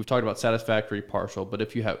we've talked about satisfactory, partial, but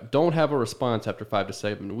if you don't have a response after 5 to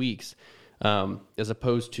 7 weeks, as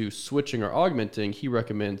opposed to switching or augmenting, he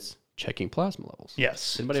recommends checking plasma levels.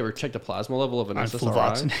 Yes. Anybody ever checked the plasma level of an SSRI?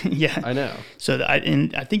 Fluvoxamine. Yeah. I know. So I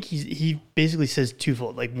think he basically says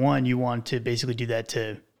twofold. Like one, you want to basically do that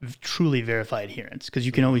to truly verify adherence because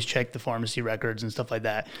you can always check the pharmacy records and stuff like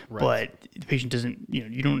that. Right. But the patient doesn't,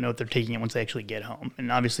 you don't know if they're taking it once they actually get home.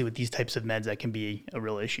 And obviously with these types of meds, that can be a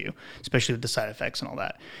real issue, especially with the side effects and all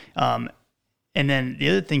that. And then the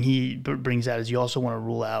other thing he brings out is you also want to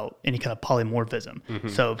rule out any kind of polymorphism. Mm-hmm.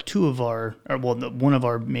 So one of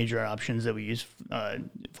our major options that we use,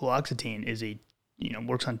 fluoxetine, is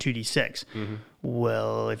works on 2D6. Mm-hmm.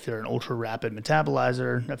 Well, if they're an ultra rapid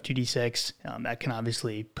metabolizer of 2D6, that can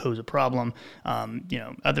obviously pose a problem.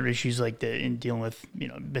 Other issues like in dealing with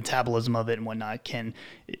metabolism of it and whatnot can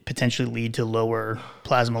potentially lead to lower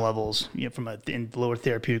plasma levels, from in lower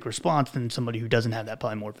therapeutic response than somebody who doesn't have that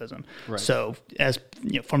polymorphism. Right. So as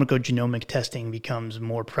pharmacogenomic testing becomes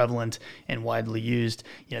more prevalent and widely used,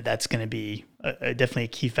 that's going to be definitely a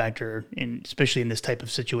key factor especially in this type of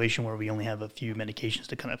situation where we only have a few medications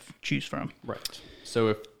to kind of choose from. Right. So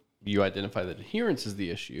if you identify that adherence is the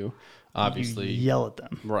issue, obviously you yell at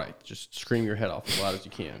them. Right. Just scream your head off as loud as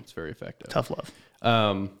you can. It's very effective. Tough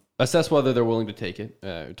love. Assess whether they're willing to take it.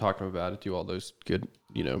 Talk to them about it. Do all those good,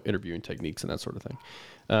 interviewing techniques and that sort of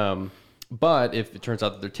thing. But if it turns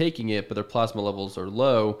out that they're taking it, but their plasma levels are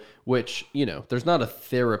low, which, there's not a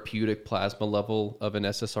therapeutic plasma level of an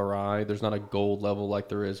SSRI. There's not a gold level like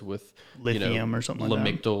there is with lithium or something like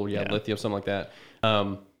that. Lamictal, lithium, something like that.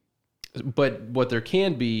 But what there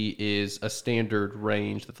can be is a standard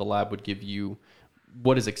range that the lab would give you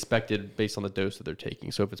what is expected based on the dose that they're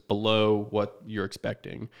taking. So if it's below what you're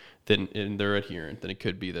expecting, then and they're adherent, then it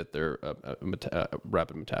could be that they're a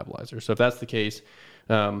rapid metabolizer. So if that's the case,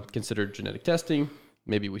 consider genetic testing.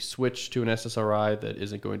 Maybe we switch to an SSRI that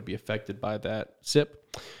isn't going to be affected by that CYP.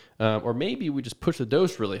 Or maybe we just push the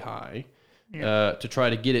dose really high to try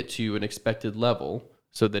to get it to an expected level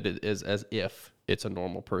so that it is as if it's a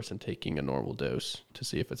normal person taking a normal dose to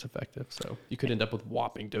see if it's effective. So you could end up with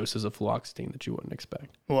whopping doses of fluoxetine that you wouldn't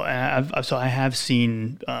expect. Well, I have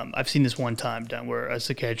seen this one time done where a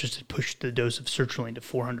psychiatrist had pushed the dose of sertraline to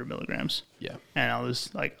 400 milligrams. Yeah. And I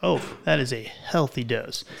was like, oh, that is a healthy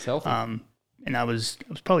dose. It's healthy. And I was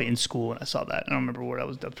probably in school when I saw that. I don't remember where I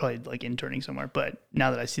was probably like interning somewhere. But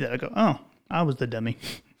now that I see that, I go, oh, I was the dummy.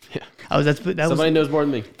 Yeah. Somebody knows more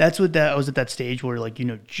than me. I was at that stage where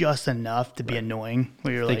just enough to be annoying.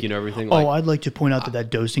 Where you're thinking everything. I'd like to point out that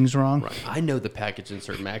dosing's wrong. Right. I know the package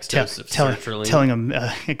insert max dose of sertraline. Telling him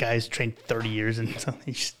a guy's trained 30 years and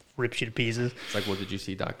he just rips you to pieces. It's like, well, did you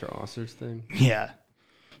see Dr. Osser's thing? Yeah,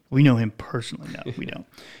 we know him personally. No, we don't.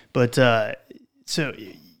 But so.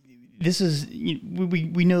 This is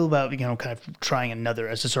we know about kind of trying another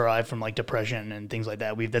SSRI from like depression and things like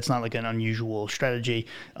that. That's not like an unusual strategy.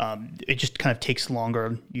 It just kind of takes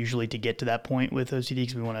longer usually to get to that point with OCD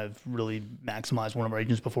because we want to really maximize one of our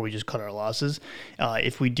agents before we just cut our losses.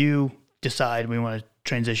 If we do decide we want to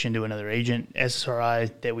transition to another agent, SSRI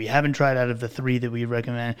that we haven't tried out of the 3 that we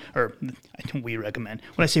recommend, or we recommend.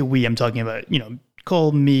 When I say we, I'm talking about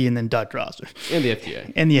call me and then Dr. Osser. And the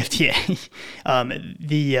FDA. And the FDA.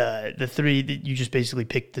 The 3 that you just basically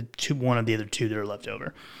pick one of the other 2 that are left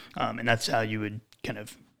over. And that's how you would kind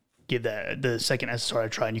of give the second SSRI a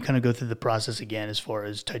try. And you kind of go through the process again as far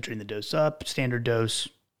as titrating the dose up, standard dose,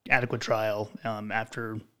 adequate trial.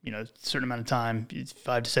 After a certain amount of time,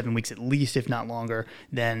 5 to 7 weeks at least, if not longer,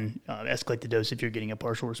 then escalate the dose if you're getting a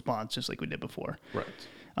partial response, just like we did before. Right.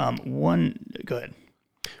 Go ahead.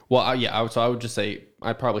 Well, I would just say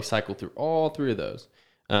I'd probably cycle through all 3 of those.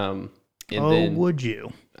 Then, would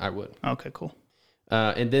you? I would. Okay, cool.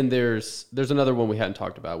 And then there's another one we hadn't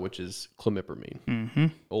talked about, which is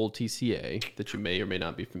clomipramine, old TCA that you may or may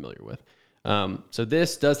not be familiar with. So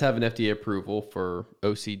this does have an FDA approval for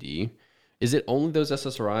OCD. Is it only those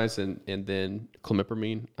SSRIs and then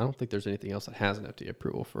clomipramine? I don't think there's anything else that has an FDA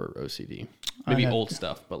approval for OCD. Maybe old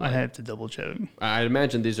stuff, but I have to double check. I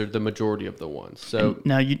imagine these are the majority of the ones. So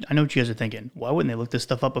now I know what you guys are thinking. Why wouldn't they look this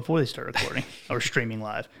stuff up before they start recording or streaming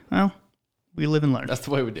live? Well, we live and learn. That's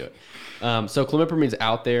the way we do it. So clomipiramine's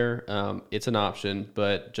out there. It's an option,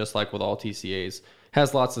 but just like with all TCAs,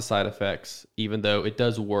 has lots of side effects, even though it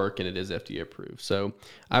does work and it is FDA approved. So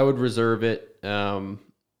I would reserve it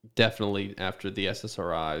definitely after the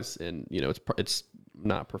SSRIs, and it's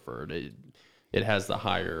not preferred. It has the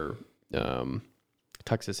higher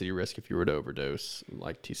toxicity risk if you were to overdose,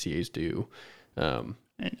 like TCAs do.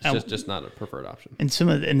 It's just not a preferred option. And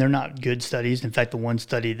they're not good studies. In fact, the one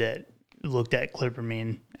study that looked at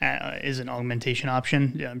clopidogrel as an augmentation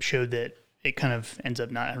option showed that it kind of ends up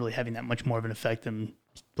not really having that much more of an effect than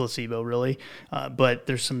placebo, really. But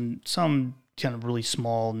there's some kind of really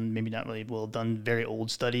small and maybe not really well done, very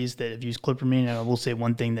old studies that have used clopidogrel. And I will say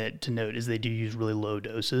one thing to note is they do use really low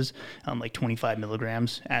doses, like 25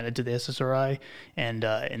 milligrams added to the SSRI. And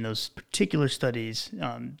in those particular studies,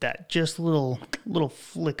 that just little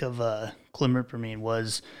flick of clopidogrel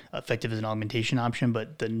was effective as an augmentation option,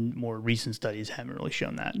 but the more recent studies haven't really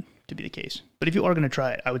shown that to be the case. But if you are going to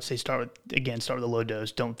try it, I would say start with a low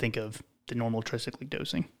dose. Don't think of the normal tricyclic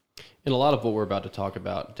dosing. And a lot of what we're about to talk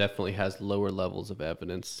about definitely has lower levels of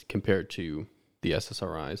evidence compared to the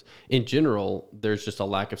SSRIs. In general, there's just a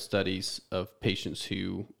lack of studies of patients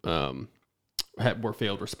who were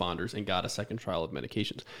failed responders and got a second trial of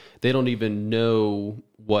medications. They don't even know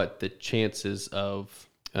what the chances of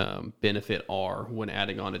benefit are when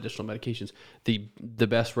adding on additional medications. The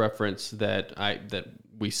best reference that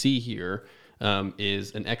we see here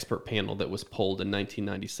is an expert panel that was polled in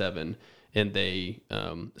 1997. And they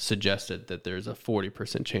suggested that there's a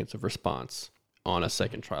 40% chance of response on a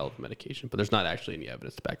second trial of medication. But there's not actually any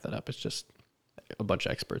evidence to back that up. It's just a bunch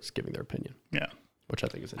of experts giving their opinion. Yeah. Which I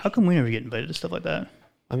think is interesting. How come we never get invited to stuff like that?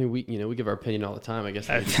 I mean, we give our opinion all the time. I guess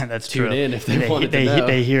that's tune true. in if they wanted to know.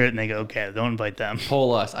 They hear it and they go, okay, don't invite them.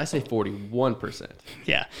 Poll us. I say 41%.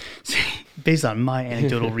 Yeah. Based on my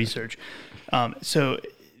anecdotal research. So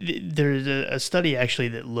there's a study actually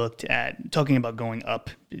that looked at talking about going up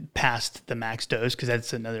past the max dose, because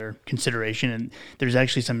that's another consideration. And there's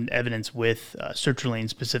actually some evidence with sertraline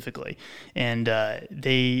specifically. And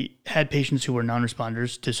they had patients who were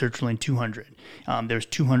non-responders to sertraline 200. There's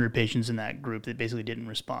 200 patients in that group that basically didn't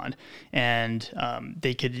respond. And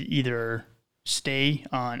they could either stay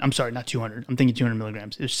on, I'm sorry, not 200. I'm thinking 200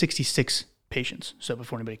 milligrams. There's 66 patients. So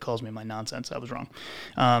before anybody calls me my nonsense, I was wrong.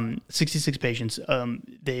 66 patients.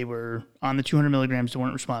 They were on the 200 milligrams. They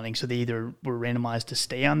weren't responding. So they either were randomized to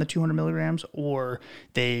stay on the 200 milligrams or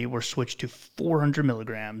they were switched to 400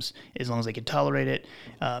 milligrams as long as they could tolerate it.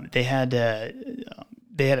 They had a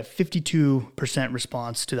 52%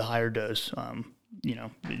 response to the higher dose,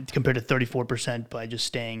 compared to 34% by just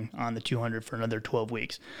staying on the 200 for another 12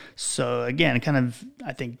 weeks. So again,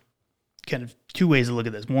 I think two ways to look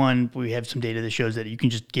at this. One, we have some data that shows that you can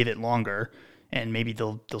just give it longer and maybe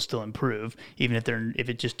they'll still improve, even if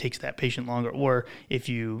it just takes that patient longer. Or if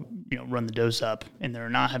you run the dose up and they're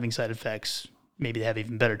not having side effects, maybe they have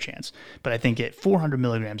even better chance. But I think at 400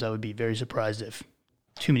 milligrams, I would be very surprised if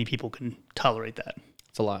too many people can tolerate that.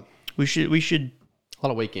 It's a lot. We should a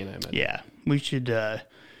lot of weight gain, I imagine. Yeah, we should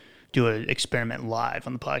do an experiment live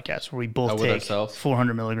on the podcast where we both take ourselves?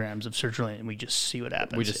 400 milligrams of sertraline and we just see what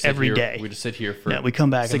happens. We just every day. We just sit here for we come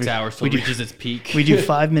back 6 hours till it reaches its peak. We do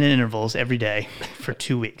 5-minute intervals every day for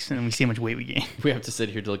 2 weeks, and then we see how much weight we gain. We have to sit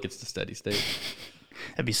here till it gets to steady state.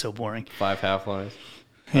 That'd be so boring. 5 half-lives.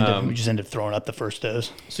 We just end up throwing up the first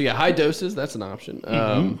dose. So yeah, high doses, that's an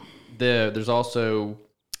option. There's also,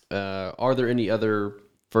 are there any other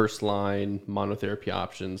first-line monotherapy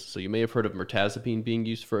options? So you may have heard of mirtazapine being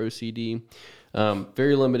used for OCD.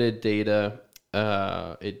 Very limited data.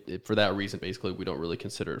 For that reason, basically, we don't really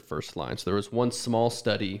consider it first line. So there was one small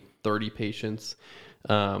study, 30 patients,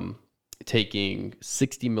 taking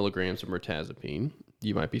 60 milligrams of mirtazapine.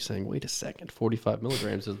 You might be saying, wait a second, 45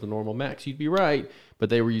 milligrams is the normal max. You'd be right, but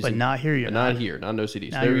they were using... But not here, not here, not in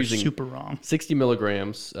OCD. So they were using super wrong. 60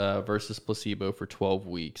 milligrams versus placebo for 12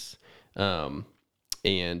 weeks.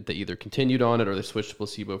 And they either continued on it or they switched to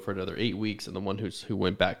placebo for another 8 weeks, and the one who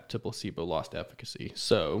went back to placebo lost efficacy.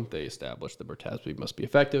 So they established that mirtazapine must be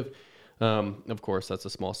effective. Of course, that's a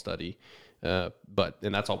small study, and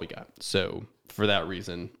that's all we got. So for that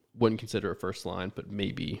reason, wouldn't consider it first line, but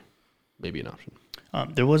maybe an option.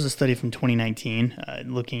 There was a study from 2019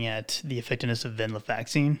 looking at the effectiveness of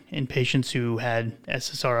venlafaxine in patients who had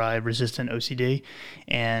SSRI-resistant OCD,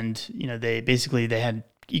 and they had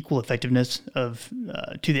equal effectiveness to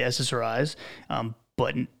the SSRIs,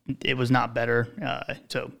 but it was not better.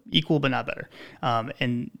 So equal, but not better.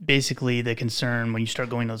 And basically the concern when you start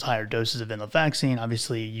going to those higher doses of venlafaxine,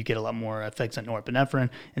 obviously you get a lot more effects on norepinephrine.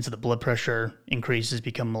 And so the blood pressure increases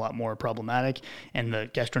become a lot more problematic, and the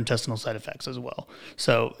gastrointestinal side effects as well.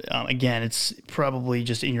 So again, it's probably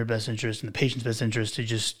just in your best interest and the patient's best interest to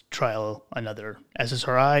just trial another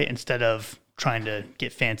SSRI instead of trying to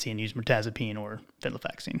get fancy and use mirtazapine or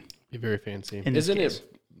venlafaxine. Be very fancy. Isn't it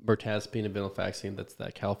mirtazapine and venlafaxine? That's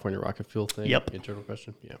that California rocket fuel thing. Yep. Internal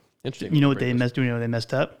question. Yeah. Interesting. You know what they messed? Do you know what they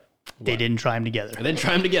messed up? What? They didn't try them together. They didn't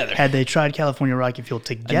try them together. Had they tried California rocket fuel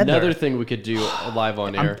together, Another thing we could do live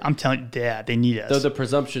on air. I'm telling you, yeah, they need us. Though the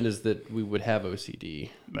presumption is that we would have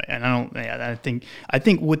OCD. Right, and I don't. Yeah, I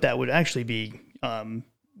think what that would actually be.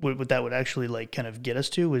 What that would actually like kind of get us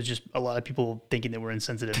to was just a lot of people thinking that we're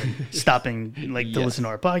insensitive and stopping like to listen to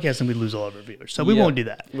our podcast, and we lose all of our viewers. So we won't do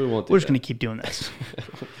that. We won't. We're just going to keep doing this.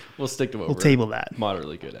 We'll stick to what we'll we're table that.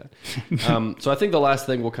 Moderately good at. So I think the last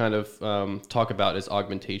thing we'll kind of talk about is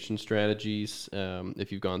augmentation strategies.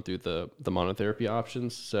 If you've gone through the monotherapy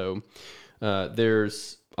options, so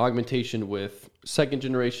there's augmentation with second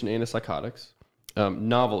generation antipsychotics.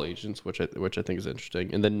 Novel agents, which I think is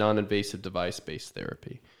interesting, and then non-invasive device-based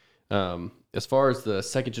therapy. As far as the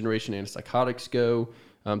second generation antipsychotics go,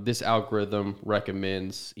 this algorithm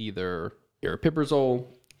recommends either aripiprazole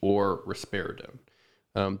or risperidone.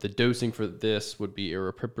 The dosing for this would be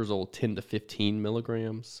aripiprazole 10 to 15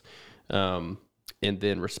 milligrams, and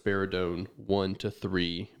then risperidone 1 to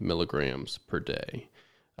 3 milligrams per day.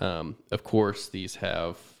 Of course, these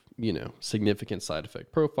have significant side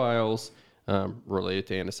effect profiles. Related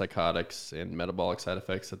to antipsychotics and metabolic side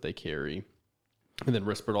effects that they carry. And then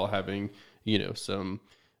Risperdal having, some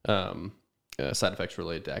side effects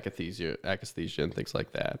related to akathisia and things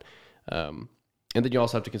like that. And then you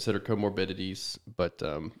also have to consider comorbidities, but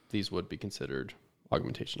these would be considered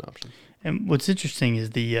augmentation options. And what's interesting is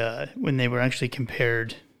when they were actually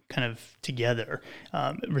compared kind of together,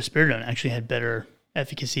 Risperidone actually had better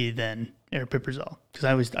efficacy than aripiprazole, because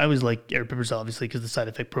I was like aripiprazole obviously because the side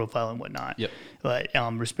effect profile and whatnot. Yep. But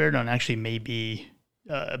risperidone actually may be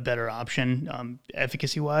a better option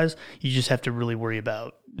efficacy wise. You just have to really worry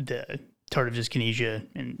about the tardive dyskinesia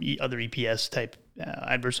and other EPS type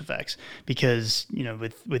adverse effects, because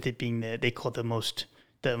with it being they call it the most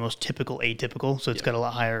typical atypical, so it's got a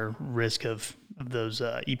lot higher risk of those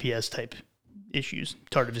EPS type issues,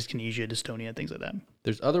 tardive dyskinesia, dystonia, things like that.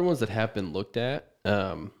 There's other ones that have been looked at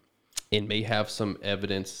and may have some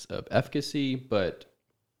evidence of efficacy, but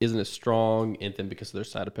isn't as strong, and then because of their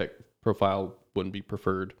side effect profile wouldn't be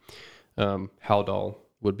preferred. Haldol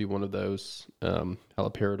would be one of those,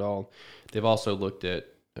 haloperidol. They've also looked at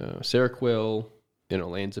Seroquel and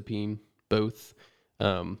olanzapine, both.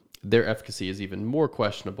 Their efficacy is even more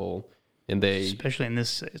questionable, and especially in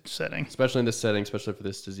this setting, especially for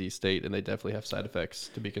this disease state, and they definitely have side effects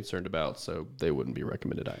to be concerned about, so they wouldn't be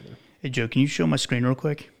recommended either. Hey Joe, can you show my screen real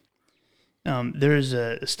quick? There is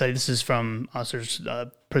a study. This is from Osser's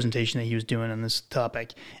presentation that he was doing on this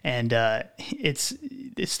topic, and it's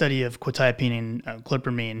a study of quetiapine and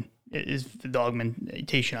clopramine is the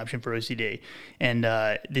augmentation option for OCD, and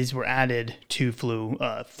these were added to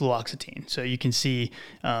fluoxetine. So you can see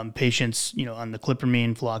patients, on the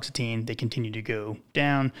clopramine, fluoxetine, they continue to go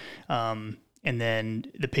down, and then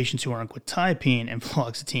the patients who are on quetiapine and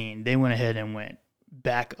fluoxetine, they went ahead and went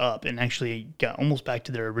back up and actually got almost back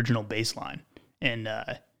to their original baseline, and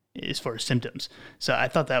as far as symptoms. So I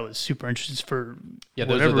thought that was super interesting for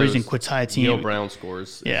whatever reason. Quetiapine, Neil Brown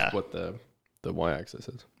scores is what the y-axis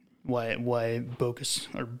is. Y box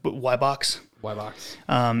or Y box. Y box.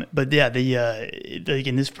 But yeah, like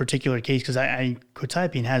in this particular case, because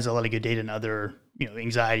quetiapine has a lot of good data in other,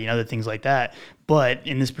 anxiety and other things like that. But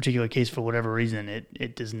in this particular case, for whatever reason,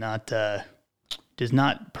 it does not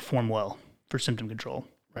perform well for symptom control.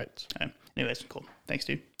 Right. Anyways, cool. Thanks,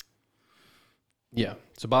 dude. Yeah.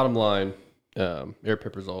 So bottom line,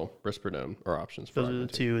 aripiprazole, risperidone are options for those are the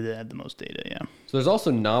two that had the most data. Yeah. So there's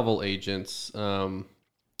also novel agents.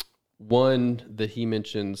 One that he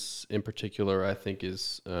mentions in particular, I think,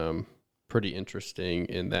 is pretty interesting,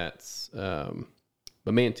 and that's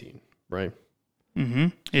memantine, right? Mm-hmm.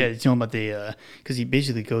 Yeah, it's talking about because he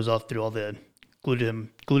basically goes off through all the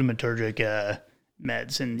glutamatergic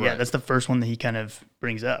meds, and that's the first one that he kind of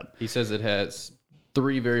brings up. He says it has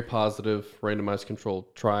 3 very positive randomized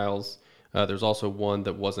controlled trials. There's also one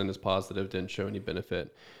that wasn't as positive, didn't show any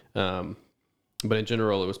benefit. But in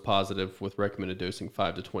general, it was positive with recommended dosing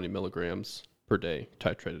 5 to 20 milligrams per day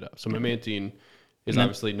titrated up. So memantine is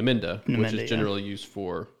obviously Namenda, which is generally used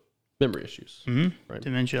for memory issues. Right.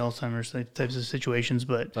 Dementia, Alzheimer's, types of situations.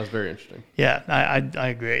 But That's very interesting. Yeah, I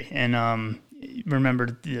agree. And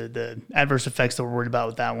remember the adverse effects that we're worried about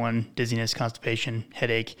with that one: dizziness, constipation,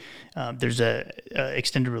 headache. There's a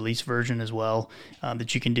extended release version as well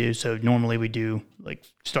that you can do. So normally we do like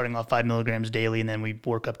starting off 5 milligrams daily, and then we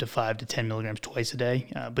work up to 5 to 10 milligrams twice a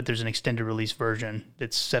day. But there's an extended release version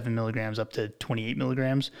that's 7 milligrams up to 28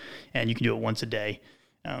 milligrams, and you can do it once a day.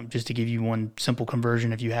 Just to give you one simple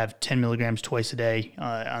conversion, if you have 10 milligrams twice a day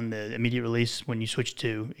on the immediate release, when you switch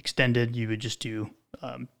to extended, you would just do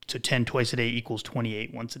so 10 twice a day equals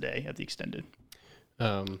 28 once a day of the extended.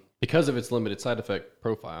 Because of its limited side effect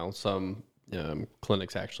profile, some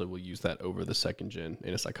clinics actually will use that over the second gen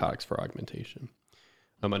antipsychotics for augmentation.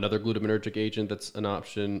 Another glutamatergic agent that's an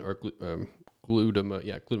option, or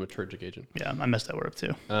glutamatergic agent. Yeah, I messed that word up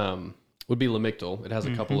too. Would be Lamictal. It has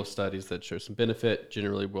a couple of studies that show some benefit,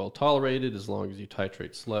 generally well tolerated as long as you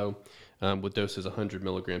titrate slow, with doses 100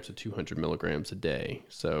 milligrams to 200 milligrams a day.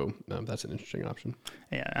 So that's an interesting option.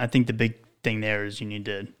 Yeah, I think the big thing there is you need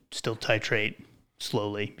to still titrate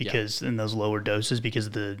slowly because in those lower doses, because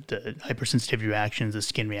of the hypersensitivity reactions, the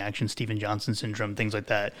skin reactions, Stevens-Johnson syndrome, things like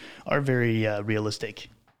that are very realistic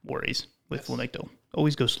worries with Lamictal.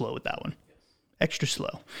 Always go slow with that one. Extra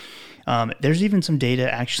slow. There's even some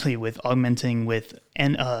data actually with augmenting with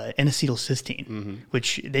N-acetylcysteine,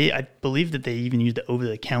 which I believe that they even used the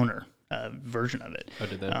over-the-counter version of it. Oh,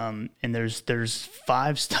 did they? And there's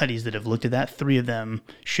 5 studies that have looked at that. 3 of them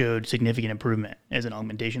showed significant improvement as an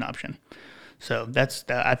augmentation option. So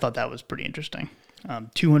I thought that was pretty interesting.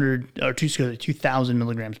 2,000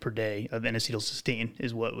 milligrams per day of N-acetylcysteine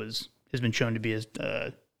is what has been shown to be as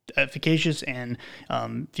efficacious and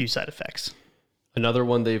few side effects. Another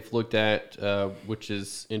one they've looked at, which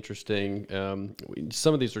is interesting.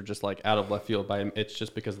 Some of these are just like out of left field. It's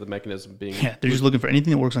just because of the mechanism being. Yeah, they're just looking for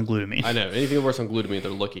anything that works on glutamine. I know anything that works on glutamine.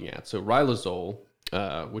 They're looking at. So riluzole,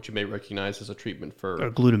 which you may recognize as a treatment for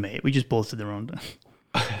or glutamate. We just both did their own.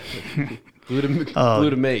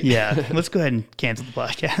 Glutamate. Yeah, let's go ahead and cancel the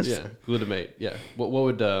podcast. Yeah, glutamate. Yeah, what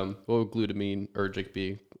would glutaminergic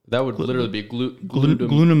be? That would literally be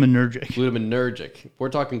glutaminergic. Glutaminergic. We're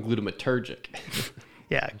talking glutamatergic.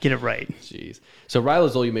 Yeah, get it right. Jeez. So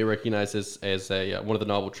riluzole you may recognize as one of the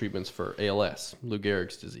novel treatments for ALS, Lou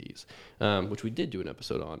Gehrig's disease, which we did do an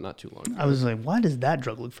episode on not too long ago. I was like, why does that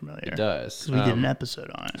drug look familiar? It does. We did an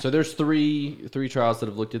episode on it. So there's three trials that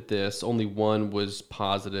have looked at this. Only one was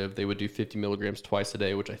positive. They would do 50 milligrams twice a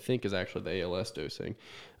day, which I think is actually the ALS dosing.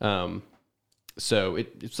 So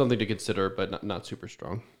it's something to consider, but not super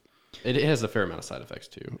strong. It has a fair amount of side effects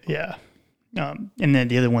too. Yeah. And then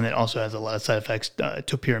the other one that also has a lot of side effects,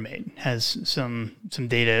 topiramate, has some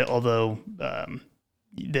data, although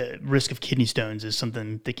the risk of kidney stones is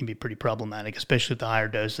something that can be pretty problematic, especially with the higher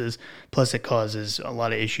doses. Plus, it causes a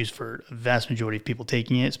lot of issues for a vast majority of people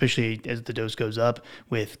taking it, especially as the dose goes up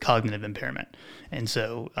with cognitive impairment. And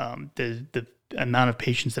so the amount of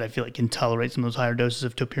patients that I feel like can tolerate some of those higher doses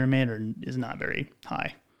of topiramate is not very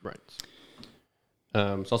high. Right.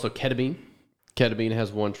 It's also ketamine. Ketamine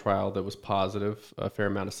has one trial that was positive, a fair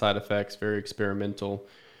amount of side effects, very experimental.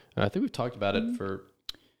 I think we've talked about it for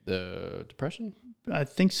the depression. I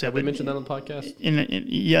think so. Have we mentioned that on the podcast?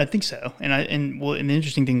 Yeah, I think so. And the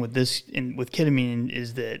interesting thing with this with ketamine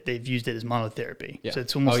is that they've used it as monotherapy. Yeah. So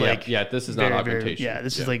it's almost this is not augmentation.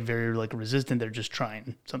 This is like very like resistant. They're just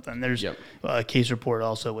trying something. There's a case report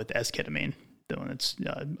also with S-ketamine, the one that's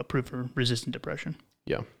approved for resistant depression.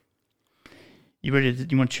 Yeah. You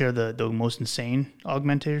want to share the most insane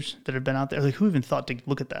augmentators that have been out there? Like, who even thought to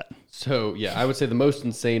look at that? So, yeah, I would say the most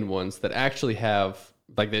insane ones that actually have,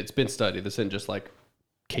 like, it's been studied. This isn't just like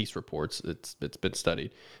case reports. It's been studied.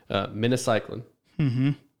 Minocycline.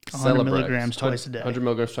 100 milligrams twice a day. 100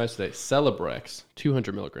 milligrams twice a day. Celebrex,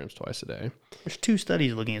 200 milligrams twice a day. There's 2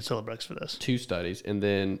 studies looking at Celebrex for this. 2 studies. And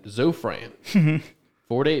then Zofran.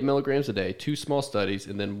 4 to 8 milligrams a day, 2 small studies,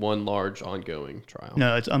 and then 1 large ongoing trial.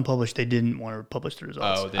 No, it's unpublished. They didn't want to publish the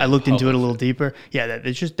results. I looked into it a little deeper. Yeah,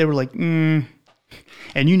 it's just they were like, And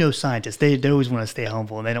scientists, they always want to stay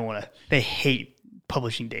humble, and they hate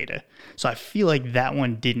publishing data. So I feel like that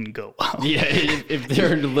one didn't go well. Yeah, if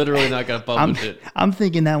they're literally not going to publish it. I'm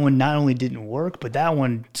thinking that one not only didn't work, but that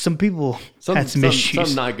one, some people had some issues.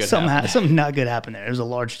 Something not good happened. Something not good happened there. It was a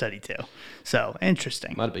large study too. So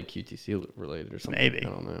interesting. Might have been QTC related or something. Maybe. I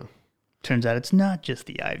don't know. Turns out it's not just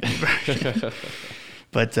the IV version.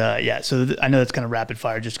 But so I know that's kind of rapid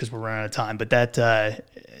fire just because we're running out of time. But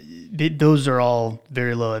those are all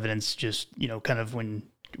very low evidence, just, kind of when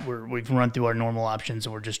we've run through our normal options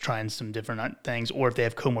and we're just trying some different things, or if they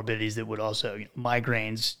have comorbidities that would also,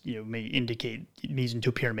 migraines, may indicate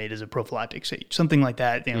mesenteric as a prophylactic stage, something like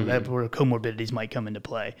that, that where comorbidities might come into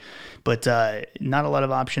play. But not a lot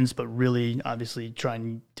of options, but really obviously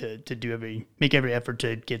trying to make every effort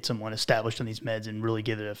to get someone established on these meds and really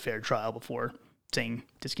give it a fair trial before saying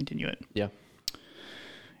discontinue it. Yeah.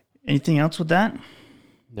 Anything else with that?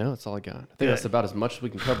 No, that's all I got. I think that's about as much as we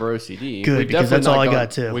can cover OCD. Good, because that's all I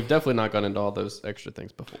got too. We've definitely not gone into all those extra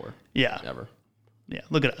things before. Yeah. Ever. Yeah.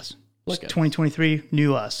 Look at us. Look at 2023,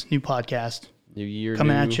 new us, new podcast. New year,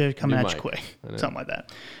 coming at you quick. Something like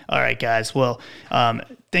that. All right, guys. Well,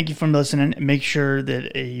 thank you for listening. Make sure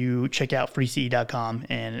that you check out freece.com.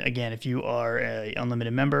 And again, if you are an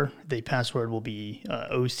unlimited member, the password will be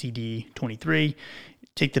OCD23.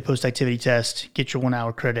 Take the post-activity test, get your 1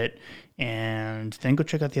 hour credit, and then go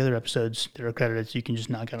check out the other episodes that are accredited so you can just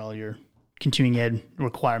knock out all your continuing ed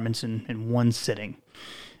requirements in one sitting.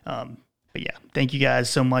 But yeah, thank you guys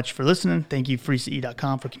so much for listening. Thank you,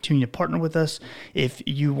 freece.com, for continuing to partner with us. If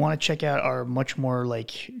you want to check out our much more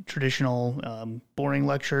traditional, boring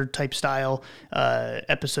lecture type style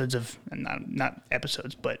episodes of, not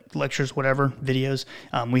episodes, but lectures, whatever, videos,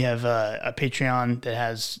 we have a Patreon that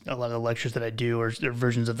has a lot of the lectures that I do, or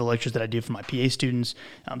versions of the lectures that I do for my PA students.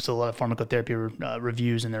 So a lot of pharmacotherapy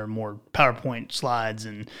reviews, and there are more PowerPoint slides,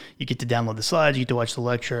 and you get to download the slides, you get to watch the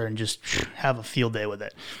lecture, and just have a field day with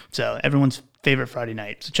it. So everyone's favorite Friday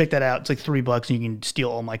night. So check that out. It's like $3 and you can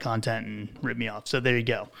steal all my content and rip me off. So there you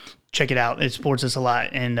go. Check it out. It supports us a lot.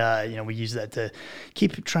 And, we use that to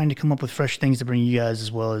keep trying to come up with fresh things to bring you guys,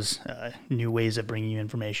 as well as new ways of bringing you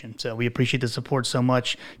information. So we appreciate the support so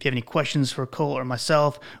much. If you have any questions for Cole or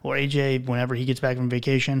myself or AJ, whenever he gets back from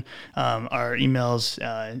vacation, our emails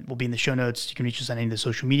will be in the show notes. You can reach us on any of the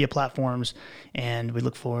social media platforms, and we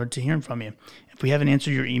look forward to hearing from you. If we haven't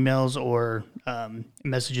answered your emails or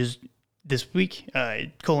messages this week,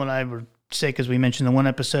 Cole and I were sick, as we mentioned in the one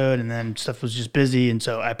episode, and then stuff was just busy, and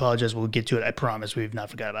so I apologize. We'll get to it. I promise we've not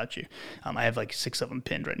forgot about you. I have like 6 of them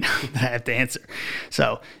pinned right now that I have to answer.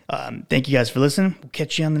 So thank you guys for listening. We'll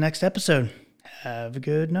catch you on the next episode. Have a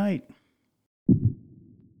good night.